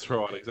 Yeah, that's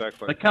right,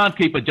 exactly. they can't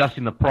keep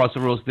adjusting the price,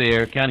 or else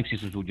their accounting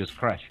systems will just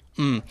crash.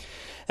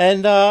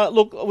 And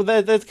look,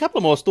 there's a couple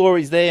of more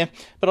stories there,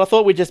 but I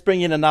thought we'd just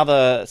bring in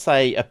another,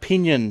 say,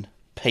 opinion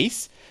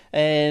piece,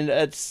 and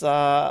it's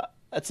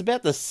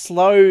about the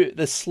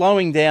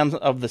slowing down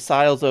of the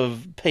sales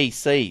of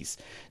PCs.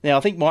 Now,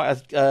 I think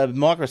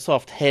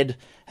Microsoft head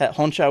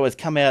Honcho has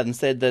come out and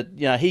said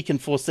that he can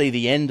foresee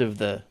the end of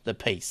the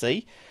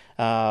PC.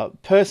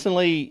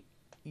 Personally,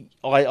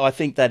 I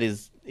think that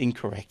is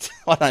incorrect.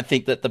 I don't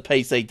think that the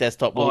PC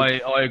desktop will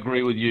I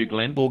agree with you,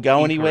 Glenn. will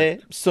go anywhere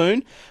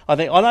soon. I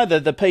know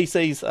that the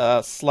PCs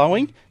are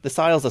slowing, the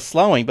sales are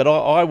slowing, but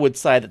I would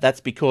say that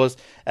that's because,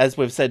 as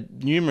we've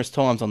said numerous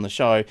times on the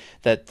show,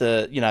 that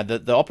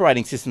the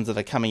operating systems that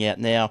are coming out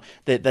now,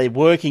 that they're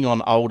working on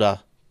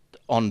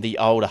the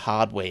older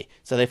hardware,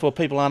 so therefore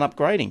people aren't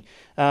upgrading.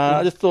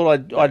 I just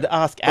thought I'd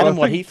ask Adam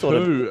what he thought.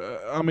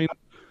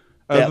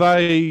 Are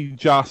they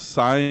just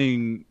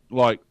saying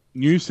like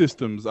new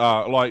systems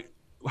are like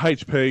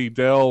HP,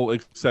 Dell,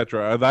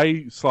 etc.? Are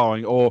they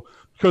slowing, or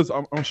because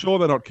I'm sure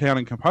they're not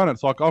counting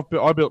components? Like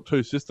I built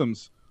 2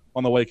 systems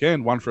on the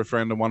weekend, one for a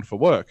friend and one for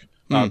work.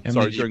 During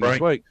this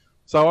week.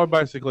 So I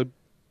basically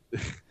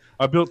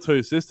I built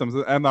 2 systems,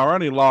 and they're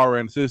only lower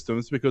end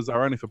systems because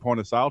they're only for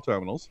point of sale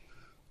terminals.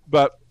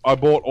 But I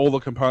bought all the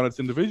components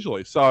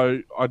individually,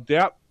 so I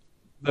doubt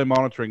they're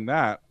monitoring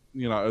that,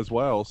 as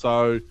well.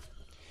 So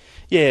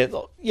Yeah.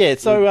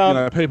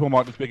 So people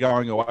might just be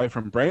going away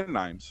from brand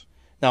names.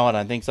 No, I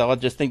don't think so. I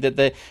just think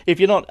that if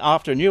you're not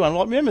after a new one,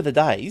 like remember the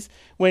days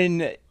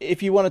when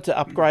if you wanted to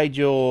upgrade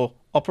your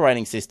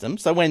operating system,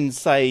 so when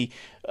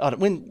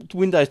when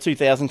Windows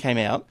 2000 came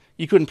out,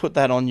 you couldn't put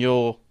that on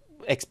your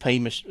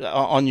XP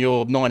on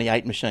your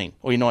 98 machine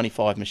or your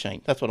 95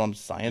 machine. That's what I'm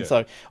saying. Yeah.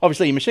 So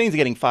obviously your machines are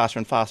getting faster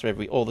and faster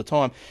all the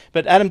time.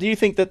 But Adam, do you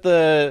think that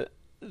the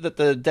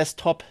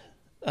desktop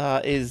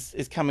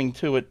is coming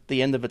to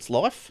the end of its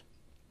life?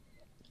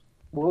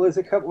 Well, there's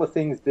a couple of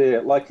things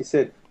there. Like you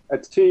said, a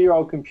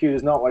 2-year-old computer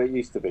is not what it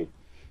used to be.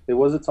 There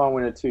was a time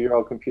when a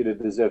 2-year-old computer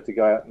deserved to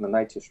go out in the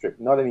nature strip.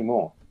 Not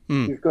anymore.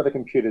 If you've got a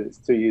computer that's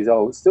 2 years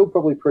old, it's still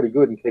probably pretty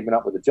good in keeping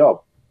up with the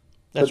job.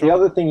 That's but the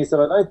other thing is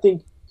that I don't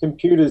think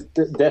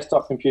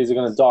desktop computers are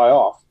going to die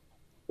off.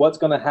 What's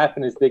going to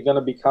happen is they're going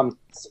to become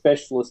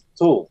specialist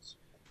tools.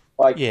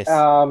 Like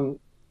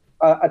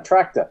a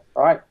tractor,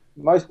 right?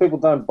 Most people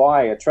don't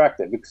buy a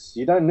tractor because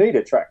you don't need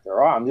a tractor,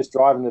 right? I'm just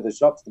driving to the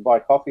shops to buy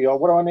coffee, or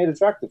what do I need a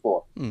tractor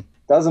for?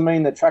 Doesn't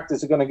mean that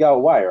tractors are going to go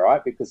away,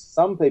 right? Because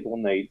some people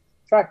need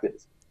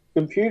tractors.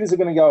 Computers are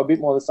going to go a bit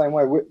more the same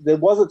way. There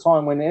was a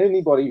time when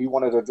anybody who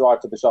wanted to drive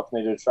to the shops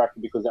needed a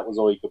tractor because that was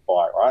all you could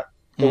buy, right?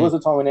 There was a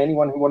time when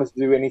anyone who wanted to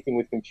do anything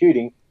with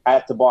computing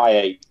had to buy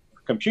a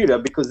computer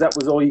because that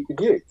was all you could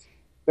use.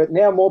 But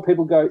now more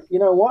people go, you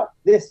know what?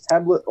 This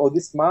tablet or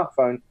this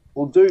smartphone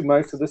will do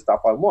most of the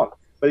stuff I want.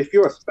 But if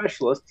you're a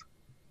specialist,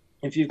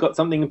 if you've got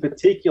something in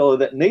particular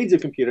that needs a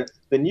computer,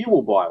 then you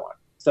will buy one.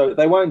 So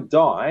they won't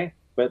die,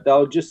 but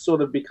they'll just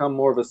sort of become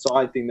more of a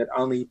side thing that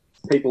only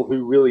people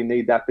who really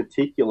need that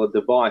particular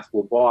device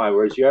will buy.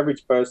 Whereas your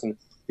average person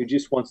who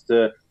just wants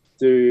to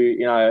do,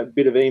 a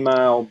bit of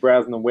email,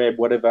 browsing the web,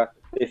 whatever,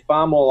 they're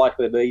far more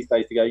likely these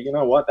days to go, you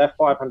know what, that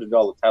 $500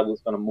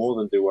 tablet's going to more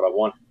than do what I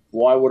want.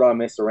 Why would I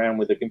mess around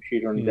with a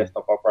computer and a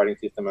desktop operating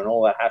system and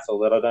all that hassle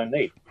that I don't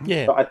need?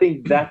 Yeah. So I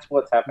think that's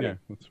what's happening.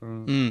 Yeah, that's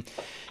right.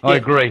 I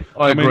agree.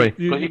 I mean, agree.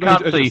 you You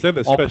can't as you see said,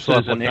 there's special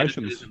officers and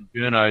applications. editors and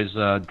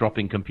journos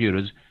dropping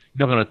computers.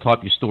 You're not going to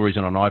type your stories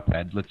on an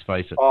iPad, let's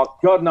face it. Oh,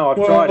 God, no, I've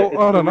tried it. It's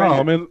I don't know. I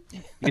horrendous.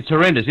 mean, It's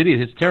horrendous. It is.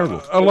 It's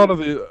terrible. a lot of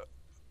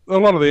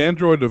the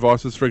Android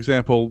devices, for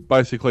example,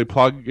 basically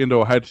plug into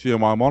a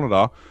HDMI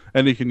monitor,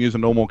 and you can use a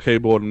normal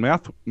keyboard and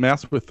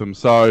mouse with them.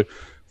 So,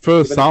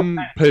 for some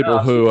people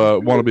who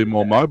want to be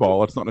more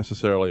mobile, it's not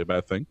necessarily a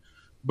bad thing.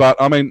 But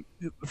I mean,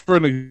 for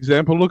an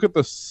example, look at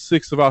the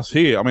 6 of us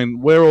here. I mean,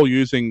 we're all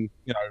using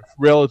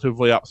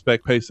relatively up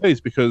spec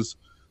PCs because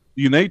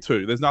you need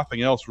to. There's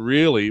nothing else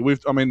really.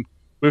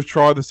 we've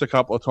tried this a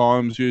couple of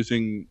times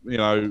using,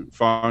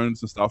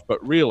 phones and stuff,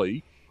 but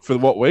really, for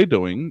what we're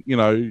doing, you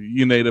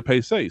need a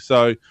PC.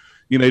 So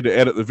you need to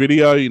edit the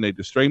video, you need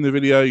to stream the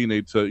video, you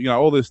need to,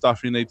 all this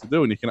stuff you need to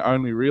do, and you can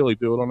only really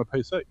do it on a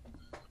PC.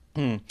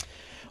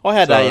 I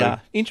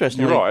had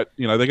interesting. You're right.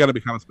 They're going to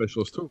become a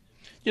specialist too.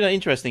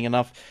 Interesting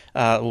enough.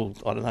 Well,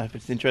 I don't know if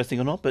it's interesting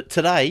or not, but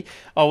today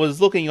I was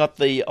looking up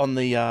on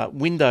the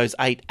Windows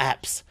 8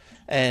 apps,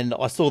 and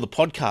I saw the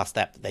podcast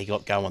app that they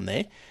got going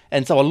there,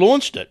 and so I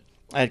launched it.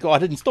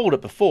 I'd installed it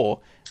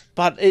before,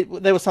 but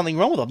there was something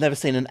wrong with it. I've never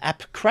seen an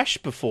app crash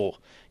before,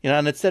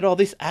 and it said, "Oh,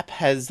 this app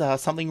has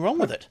something wrong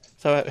with it."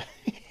 So,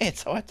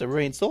 so I had to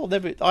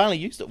reinstall. I only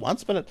used it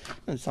once, but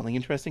it's something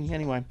interesting.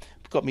 Anyway,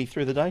 got me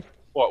through the day.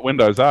 What,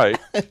 Windows 8?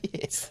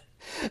 Yes.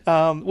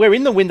 We're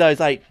in the Windows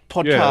 8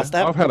 podcast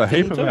app. I've had a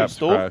heap of apps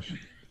crash.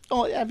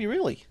 Oh, have you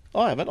really?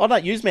 I haven't. I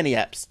don't use many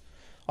apps.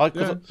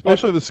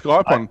 Especially the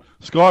Skype one.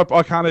 Skype,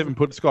 I can't even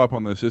put Skype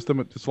on the system.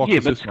 It just locks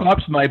the system.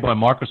 Skype's made by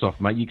Microsoft,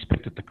 mate. You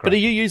expect it to crash. But are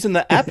you using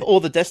the app or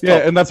the desktop?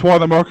 Yeah, and that's why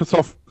the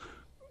Microsoft...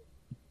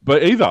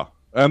 But either.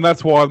 And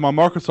that's why my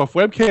Microsoft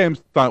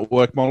webcams don't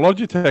work. My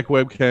Logitech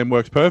webcam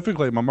works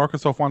perfectly. My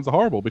Microsoft ones are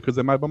horrible because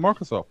they're made by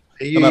Microsoft.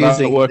 And they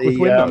don't work with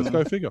Windows.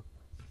 Go figure.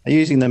 Are you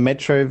using the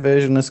Metro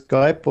version of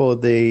Skype or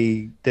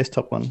the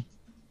desktop one?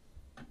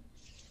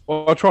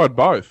 Well, I tried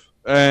both.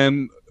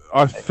 And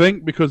I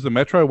think because the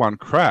Metro one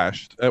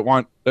crashed,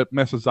 it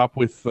messes up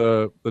with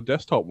the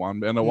desktop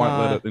one and it won't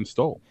let it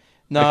install.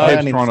 No,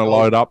 it keeps trying to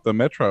load up the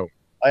Metro.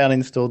 I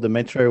uninstalled the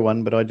Metro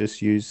one, but I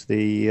just use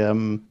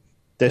the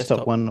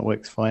desktop one. It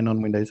works fine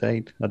on Windows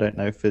 8. I don't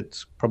know if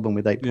it's a problem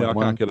with 8.1. Yeah, I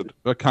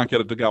can't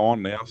get it to go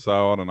on now,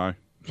 so I don't know.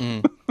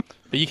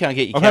 But you can't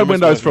get your I've had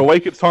Windows working for a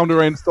week. It's time to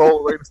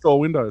reinstall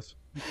Windows.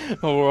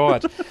 All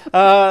right.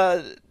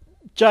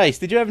 Jace,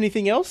 did you have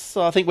anything else?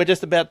 I think we're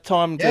just about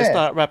time to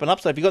start wrapping up.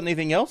 So have you got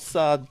anything else?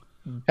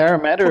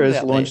 Parramatta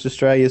has launched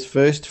Australia's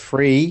first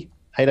free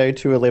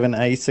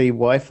 802.11ac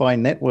Wi-Fi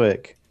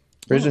network.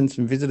 Residents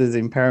and visitors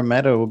in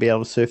Parramatta will be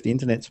able to surf the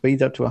internet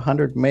speeds up to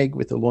 100 meg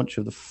with the launch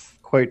of the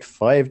quote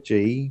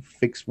 5G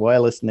fixed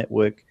wireless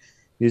network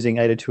using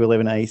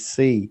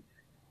 802.11ac.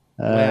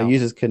 Wow.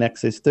 Users can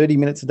access 30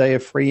 minutes a day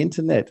of free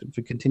internet.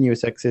 For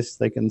continuous access,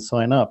 they can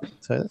sign up.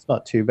 So that's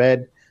not too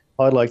bad.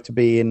 I'd like to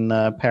be in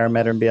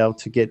Parramatta and be able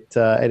to get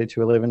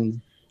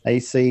 802.11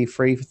 AC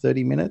free for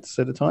 30 minutes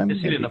at a time.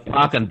 Just sit in the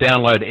park and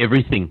download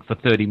everything for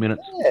 30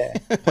 minutes.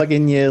 Yeah. Plug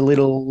in your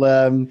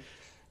little...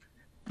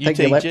 take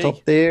your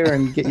laptop there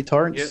and get your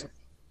torrents.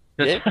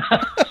 Yeah.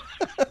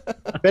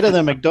 Better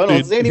than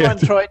McDonald's. Has anyone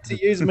tried to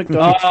use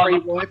McDonald's free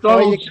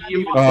Wi-Fi?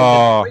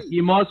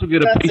 You might as well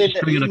get a piece of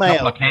string and a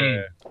couple of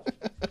cans.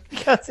 You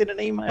can't send an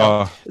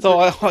email. So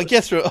I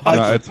guess... No,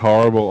 it's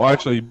horrible.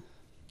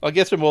 I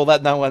guess from all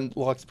that, no one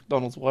likes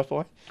McDonald's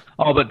Wi-Fi.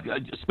 Oh, but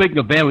speaking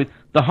of bandwidth,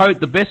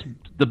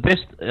 the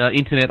best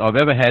internet I've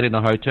ever had in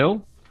a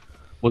hotel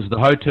was the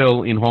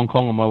hotel in Hong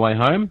Kong on my way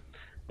home.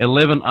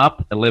 11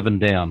 up, 11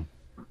 down.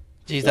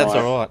 Geez, that's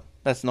all right.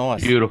 That's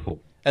nice. Beautiful.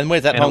 And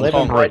where's that, Hong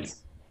Kong?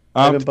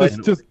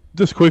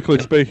 Just quickly,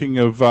 speaking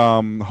of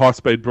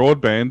high-speed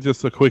broadband,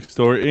 just a quick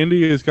story.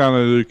 India is going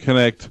to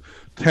connect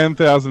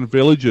 10,000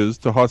 villages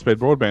to high-speed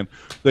broadband.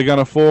 They're going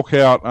to fork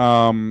out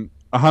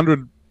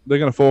 100. They're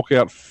going to fork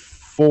out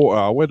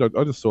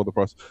I just saw the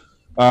price.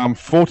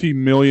 $40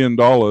 million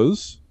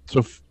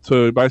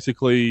to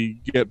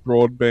basically get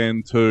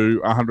broadband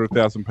to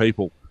 100,000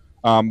 people.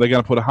 They're going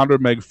to put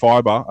 100 meg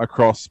fiber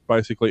across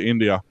basically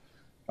India.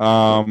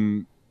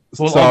 Obviously,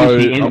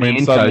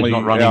 suddenly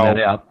not running that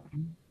out.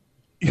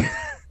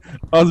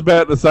 I was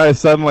about to say,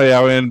 suddenly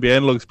our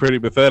NBN looks pretty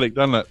pathetic,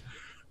 doesn't it?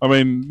 I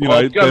mean,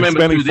 they're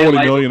spending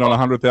 $40 million on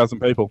 100,000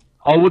 people.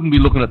 I wouldn't be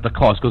looking at the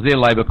cost because their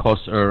labour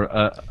costs are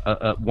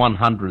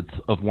 1/100th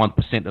of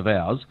 1% of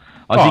ours.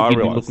 I think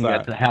you'd be looking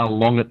at how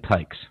long it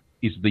takes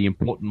is the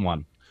important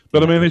one.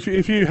 But I mean,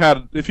 if you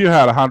had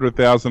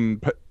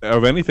 100,000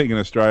 of anything in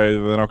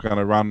Australia, they're not going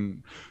to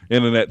run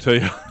internet to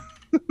you.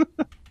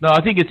 No,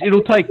 I think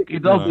it'll take.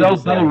 They'll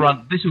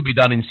run. This will be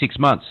done in 6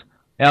 months.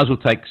 Ours will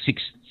take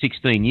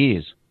 16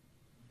 years.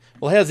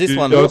 Well, how's this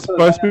one? It's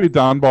supposed to be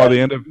done by the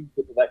end of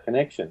that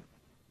connection.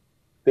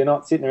 They're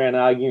not sitting around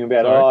arguing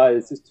about,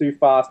 is this too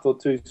fast or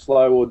too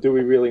slow, or do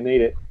we really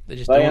need it?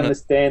 They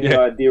understand the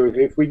idea of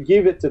if we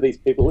give it to these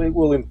people, it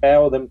will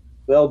empower them.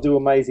 They'll do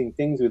amazing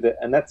things with it,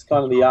 and that's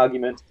kind of the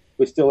argument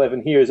we're still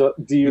having here. Is,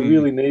 do you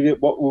really need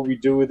it? What will we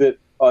do with it?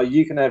 Oh,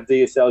 you can have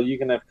DSL, you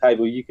can have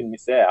cable, you can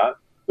miss out.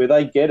 Where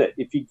they get it,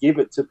 if you give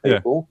it to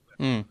people,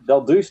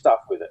 they'll do stuff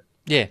with it.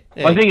 Yeah.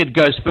 I think it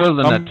goes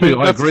further than that too.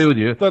 I agree with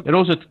you. It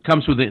also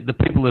comes with the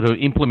people that are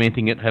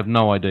implementing it have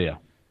no idea.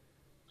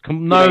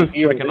 No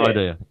freaking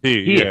idea.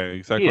 Yeah,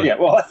 exactly. Yeah,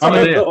 well, that's what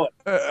I thought.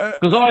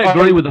 Because I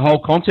agree with the whole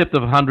concept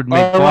of 100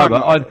 meg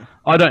fibre.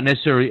 I don't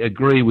necessarily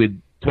agree with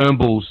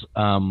Turnbull's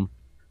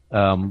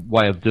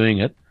way of doing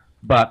it,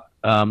 but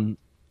the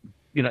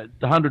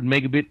 100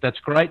 megabit, that's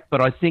great.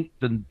 But I think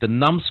the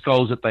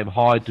numbskulls that they've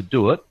hired to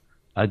do it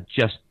are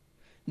just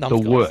the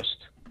worst.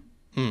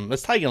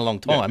 It's taken a long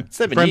time.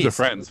 7 friends years. are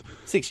friends.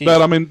 6 years.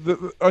 But I mean,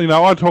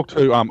 I talked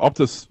to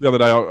Optus the other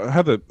day. I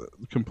had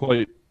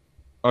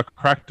I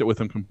cracked it with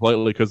them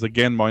completely because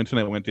again my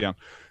internet went down.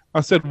 I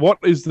said, "What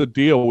is the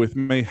deal with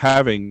me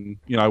having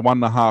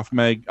 1.5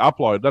 meg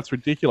upload? That's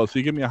ridiculous.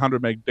 You give me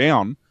 100 meg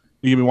down,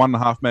 you give me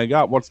 1.5 meg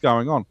up. What's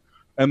going on?"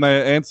 And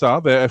they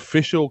answer, their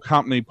official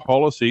company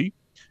policy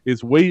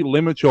is we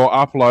limit your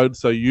upload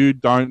so you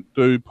don't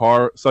do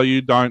pirate, so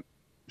you don't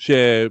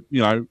share,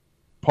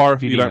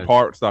 pirate. You don't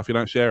pirate stuff. You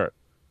don't share it.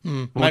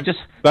 Well,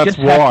 That's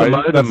why.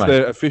 That's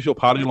their official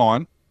party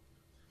line.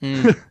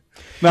 No,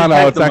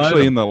 it's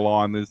actually in the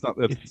line. There's not.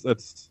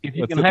 That's if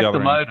you that's can at hack the other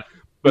end. modem,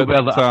 But you'll be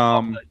able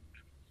to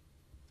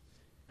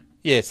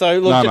Yeah, so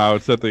look, no,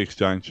 it's at the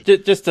exchange.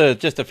 just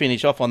to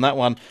finish off on that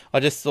one, I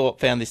just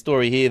found this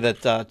story here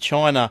that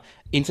China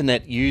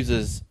internet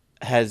users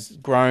has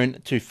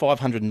grown to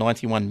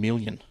 591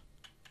 million.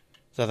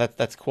 So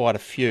that's quite a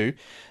few.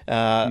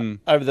 Over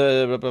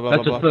the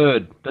That's a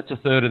third. That's a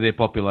third of their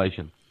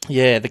population.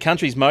 Yeah, the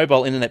country's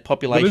mobile internet But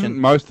population. isn't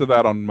most of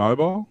that on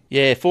mobile?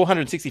 Yeah,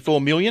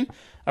 464 million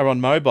are on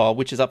mobile,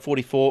 which is up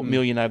 44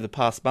 million over the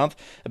past month.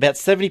 About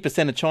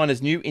 70% of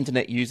China's new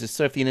internet users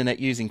surf the internet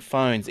using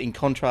phones. In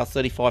contrast,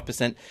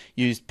 35%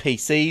 used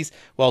PCs,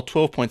 while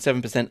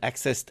 12.7%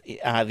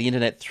 accessed the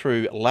internet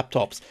through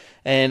laptops.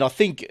 And I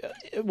think,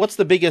 what's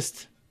the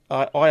biggest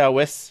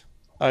iOS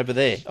over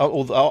there?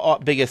 Or the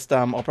biggest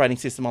operating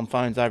system on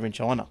phones over in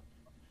China?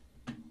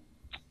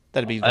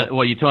 That'd be...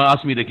 Well, you're trying to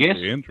ask me to guess?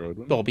 The Android.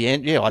 Wouldn't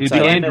it? Well, I'd It'd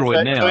say... be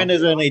Android now.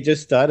 China's only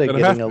just started It'd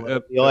getting have a to- lot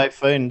of the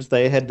iPhones.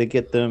 They had to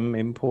get them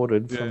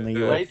imported from the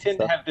Yeah. US. They tend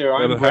to stuff. have their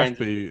own It'd have brands.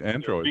 to be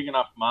Android. Big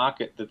enough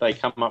market that they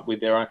come up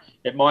with their own.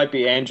 It might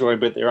be Android,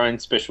 but their own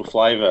special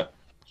flavor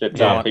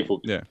that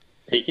people Yeah.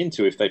 peek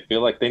into if they feel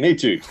like they need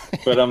to.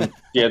 But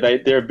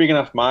they're a big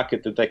enough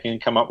market that they can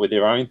come up with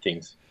their own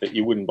things that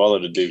you wouldn't bother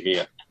to do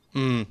here.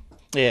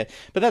 Yeah,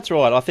 but that's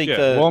right. I think...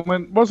 Yeah. Well, I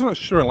mean, wasn't it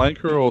Sri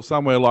Lanka or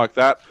somewhere like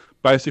that?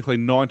 Basically,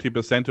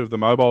 90% of the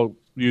mobile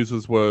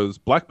users was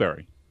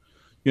BlackBerry.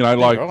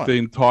 right. The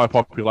entire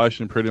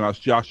population pretty much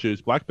just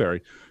used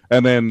BlackBerry.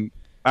 And then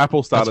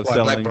Apple started why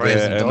selling BlackBerry there,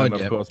 hasn't and then, died of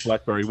yet. course,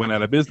 BlackBerry went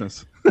out of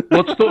business.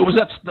 What story was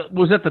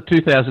that? The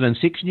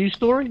 2006 news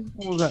story?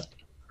 What was that?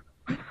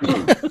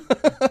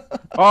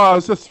 Oh,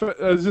 it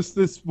was just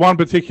this one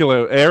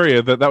particular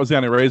area that was the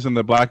only reason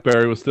the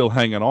BlackBerry was still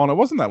hanging on. It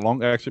wasn't that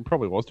long. Actually, it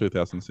probably was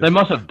 2006. They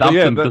must have dumped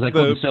yeah, them because they the-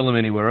 couldn't sell them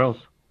anywhere else.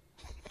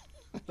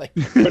 But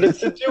it's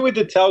to do with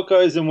the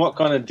telcos and what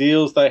kind of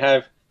deals they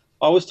have.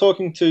 I was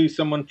talking to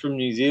someone from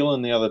New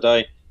Zealand the other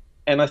day,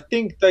 and I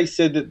think they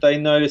said that they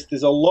noticed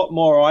there's a lot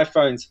more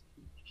iPhones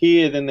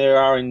here than there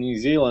are in New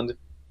Zealand,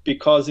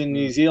 because in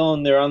New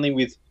Zealand they're only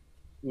with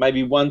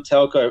maybe one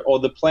telco, or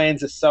the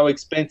plans are so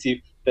expensive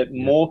that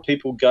more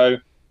people go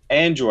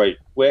Android.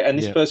 And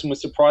this person was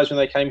surprised when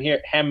they came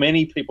here how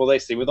many people they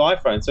see with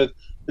iPhones. So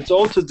it's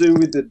all to do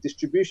with the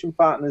distribution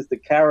partners, the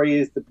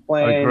carriers, the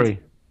plans. I agree.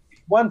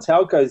 One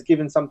telco is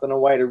giving something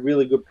away at a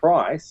really good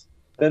price,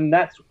 then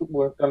that's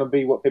going to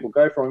be what people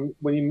go for. And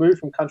when you move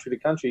from country to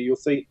country, you'll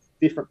see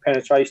different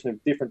penetration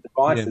of different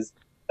devices.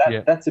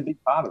 That's a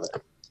big part of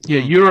it.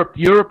 Yeah,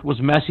 Europe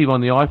was massive on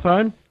the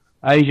iPhone.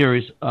 Asia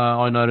is,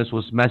 I noticed,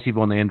 was massive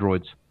on the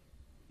Androids.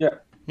 Yeah.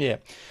 Yeah.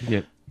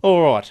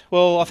 All right.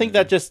 Well, I think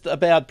that just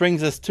about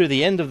brings us to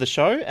the end of the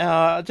show.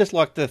 I'd just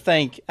like to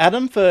thank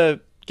Adam for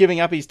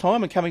giving up his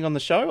time and coming on the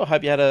show. I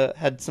hope you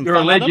had some You're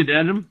fun. a legend,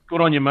 Adam. Good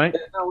on you, mate.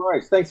 No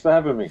worries. Thanks for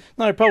having me.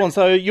 No problem.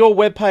 So your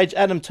webpage,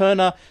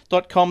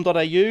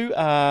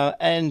 adamturner.com.au,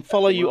 and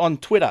follow you on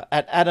Twitter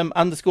at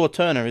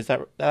Adam_Turner. Is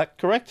that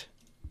correct?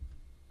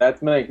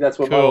 That's me. That's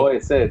what my lawyer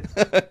said.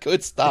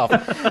 Good stuff.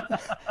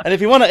 And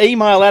if you want to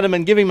email Adam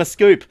and give him a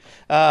scoop,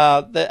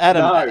 Adam...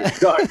 No,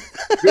 don't.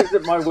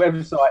 Visit my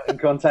website and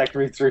contact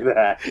me through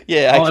that.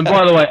 Yeah. Oh, and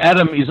by the way,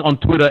 Adam is on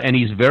Twitter and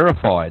he's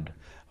verified.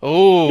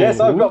 Oh.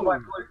 Yes, I've got my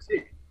blue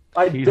tick.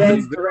 I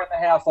danced around the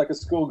house like a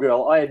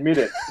schoolgirl. I admit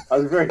it. I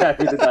was very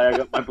happy the day I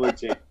got my blue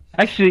tick.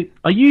 Actually,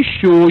 are you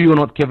sure you're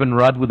not Kevin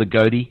Rudd with a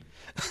goatee?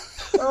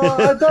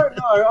 I don't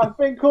know. I've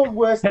been called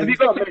worse Have things.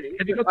 you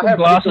got some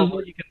glasses?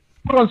 You can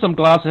put on some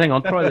glasses. Hang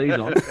on, try these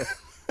on,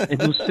 and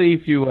we'll see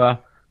if you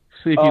look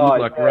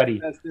like Ruddy.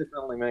 That's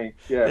definitely me.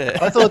 Yeah.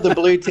 I thought the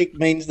blue tick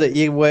means that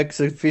you work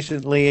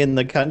sufficiently in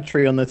the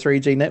country on the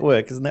 3G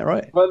network. Isn't that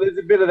right? Well, there's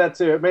a bit of that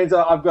too. It means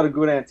I've got a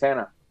good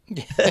antenna.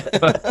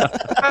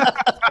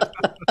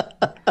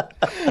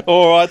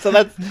 All right, so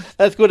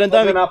that's good. And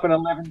 11 up and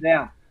 11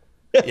 down.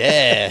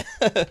 Yeah,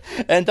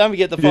 and don't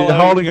forget to follow. You're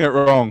holding it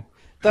wrong.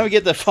 Don't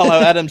forget to follow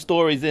Adam's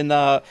stories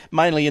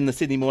mainly in the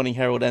Sydney Morning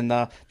Herald and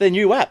their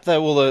new app.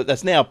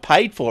 That's now a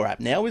paid for app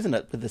now, isn't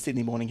it, with the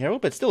Sydney Morning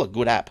Herald? But still a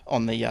good app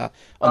on the. Yeah,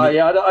 I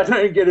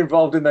don't get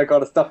involved in that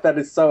kind of stuff. That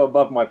is so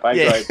above my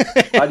pay grade.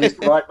 I just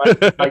write my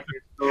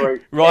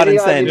story. Right and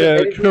send.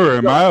 Yeah,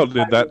 Courier Mail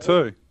did that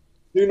too.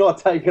 Do not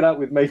take it up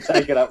with me.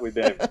 Take it up with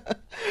them.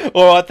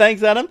 All right,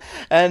 thanks, Adam,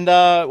 and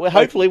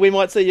hopefully we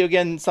might see you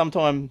again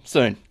sometime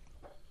soon.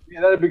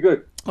 Yeah, that'd be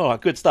good. All right,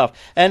 good stuff.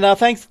 And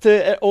thanks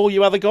to all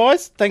you other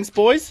guys. Thanks,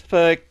 boys,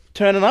 for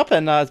turning up,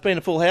 and it's been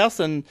a full house,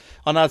 and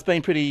I know it's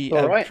been pretty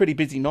All right. pretty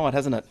busy night,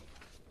 hasn't it?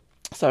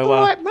 So,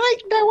 All right,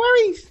 mate. No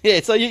worries.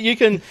 yeah, so you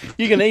can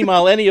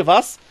email any of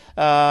us,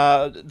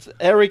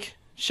 Eric,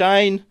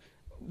 Shane,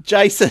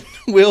 Jason,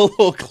 Will,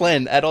 or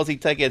Glenn at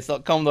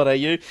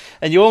aussietechheads.com.au,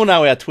 and you all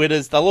know our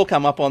Twitters. They'll all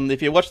come up on,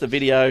 if you watch the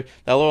video,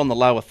 they're all on the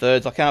lower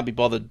thirds. I can't be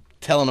bothered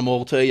telling them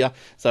all to you.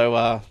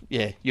 So,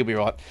 yeah, you'll be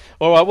right.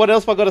 All right, what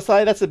else have I got to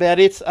say? That's about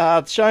it.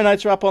 Show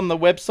notes are up on the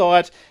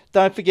website.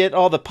 Don't forget,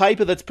 the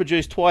paper that's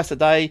produced twice a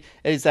day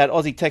is at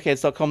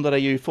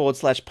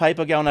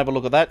aussietechheads.com.au/paper. Go and have a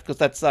look at that, because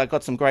that's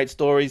got some great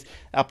stories,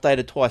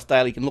 updated twice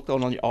daily. You can look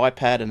on your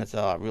iPad, and it's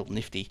real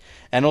nifty.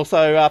 And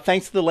also,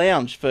 thanks to the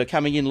Lounge for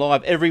coming in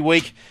live every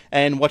week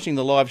and watching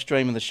the live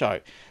stream of the show.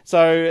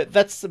 So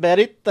that's about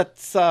it.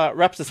 That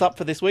wraps us up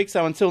for this week.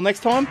 So until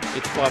next time,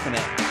 it's bye for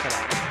now.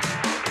 Ta-ra.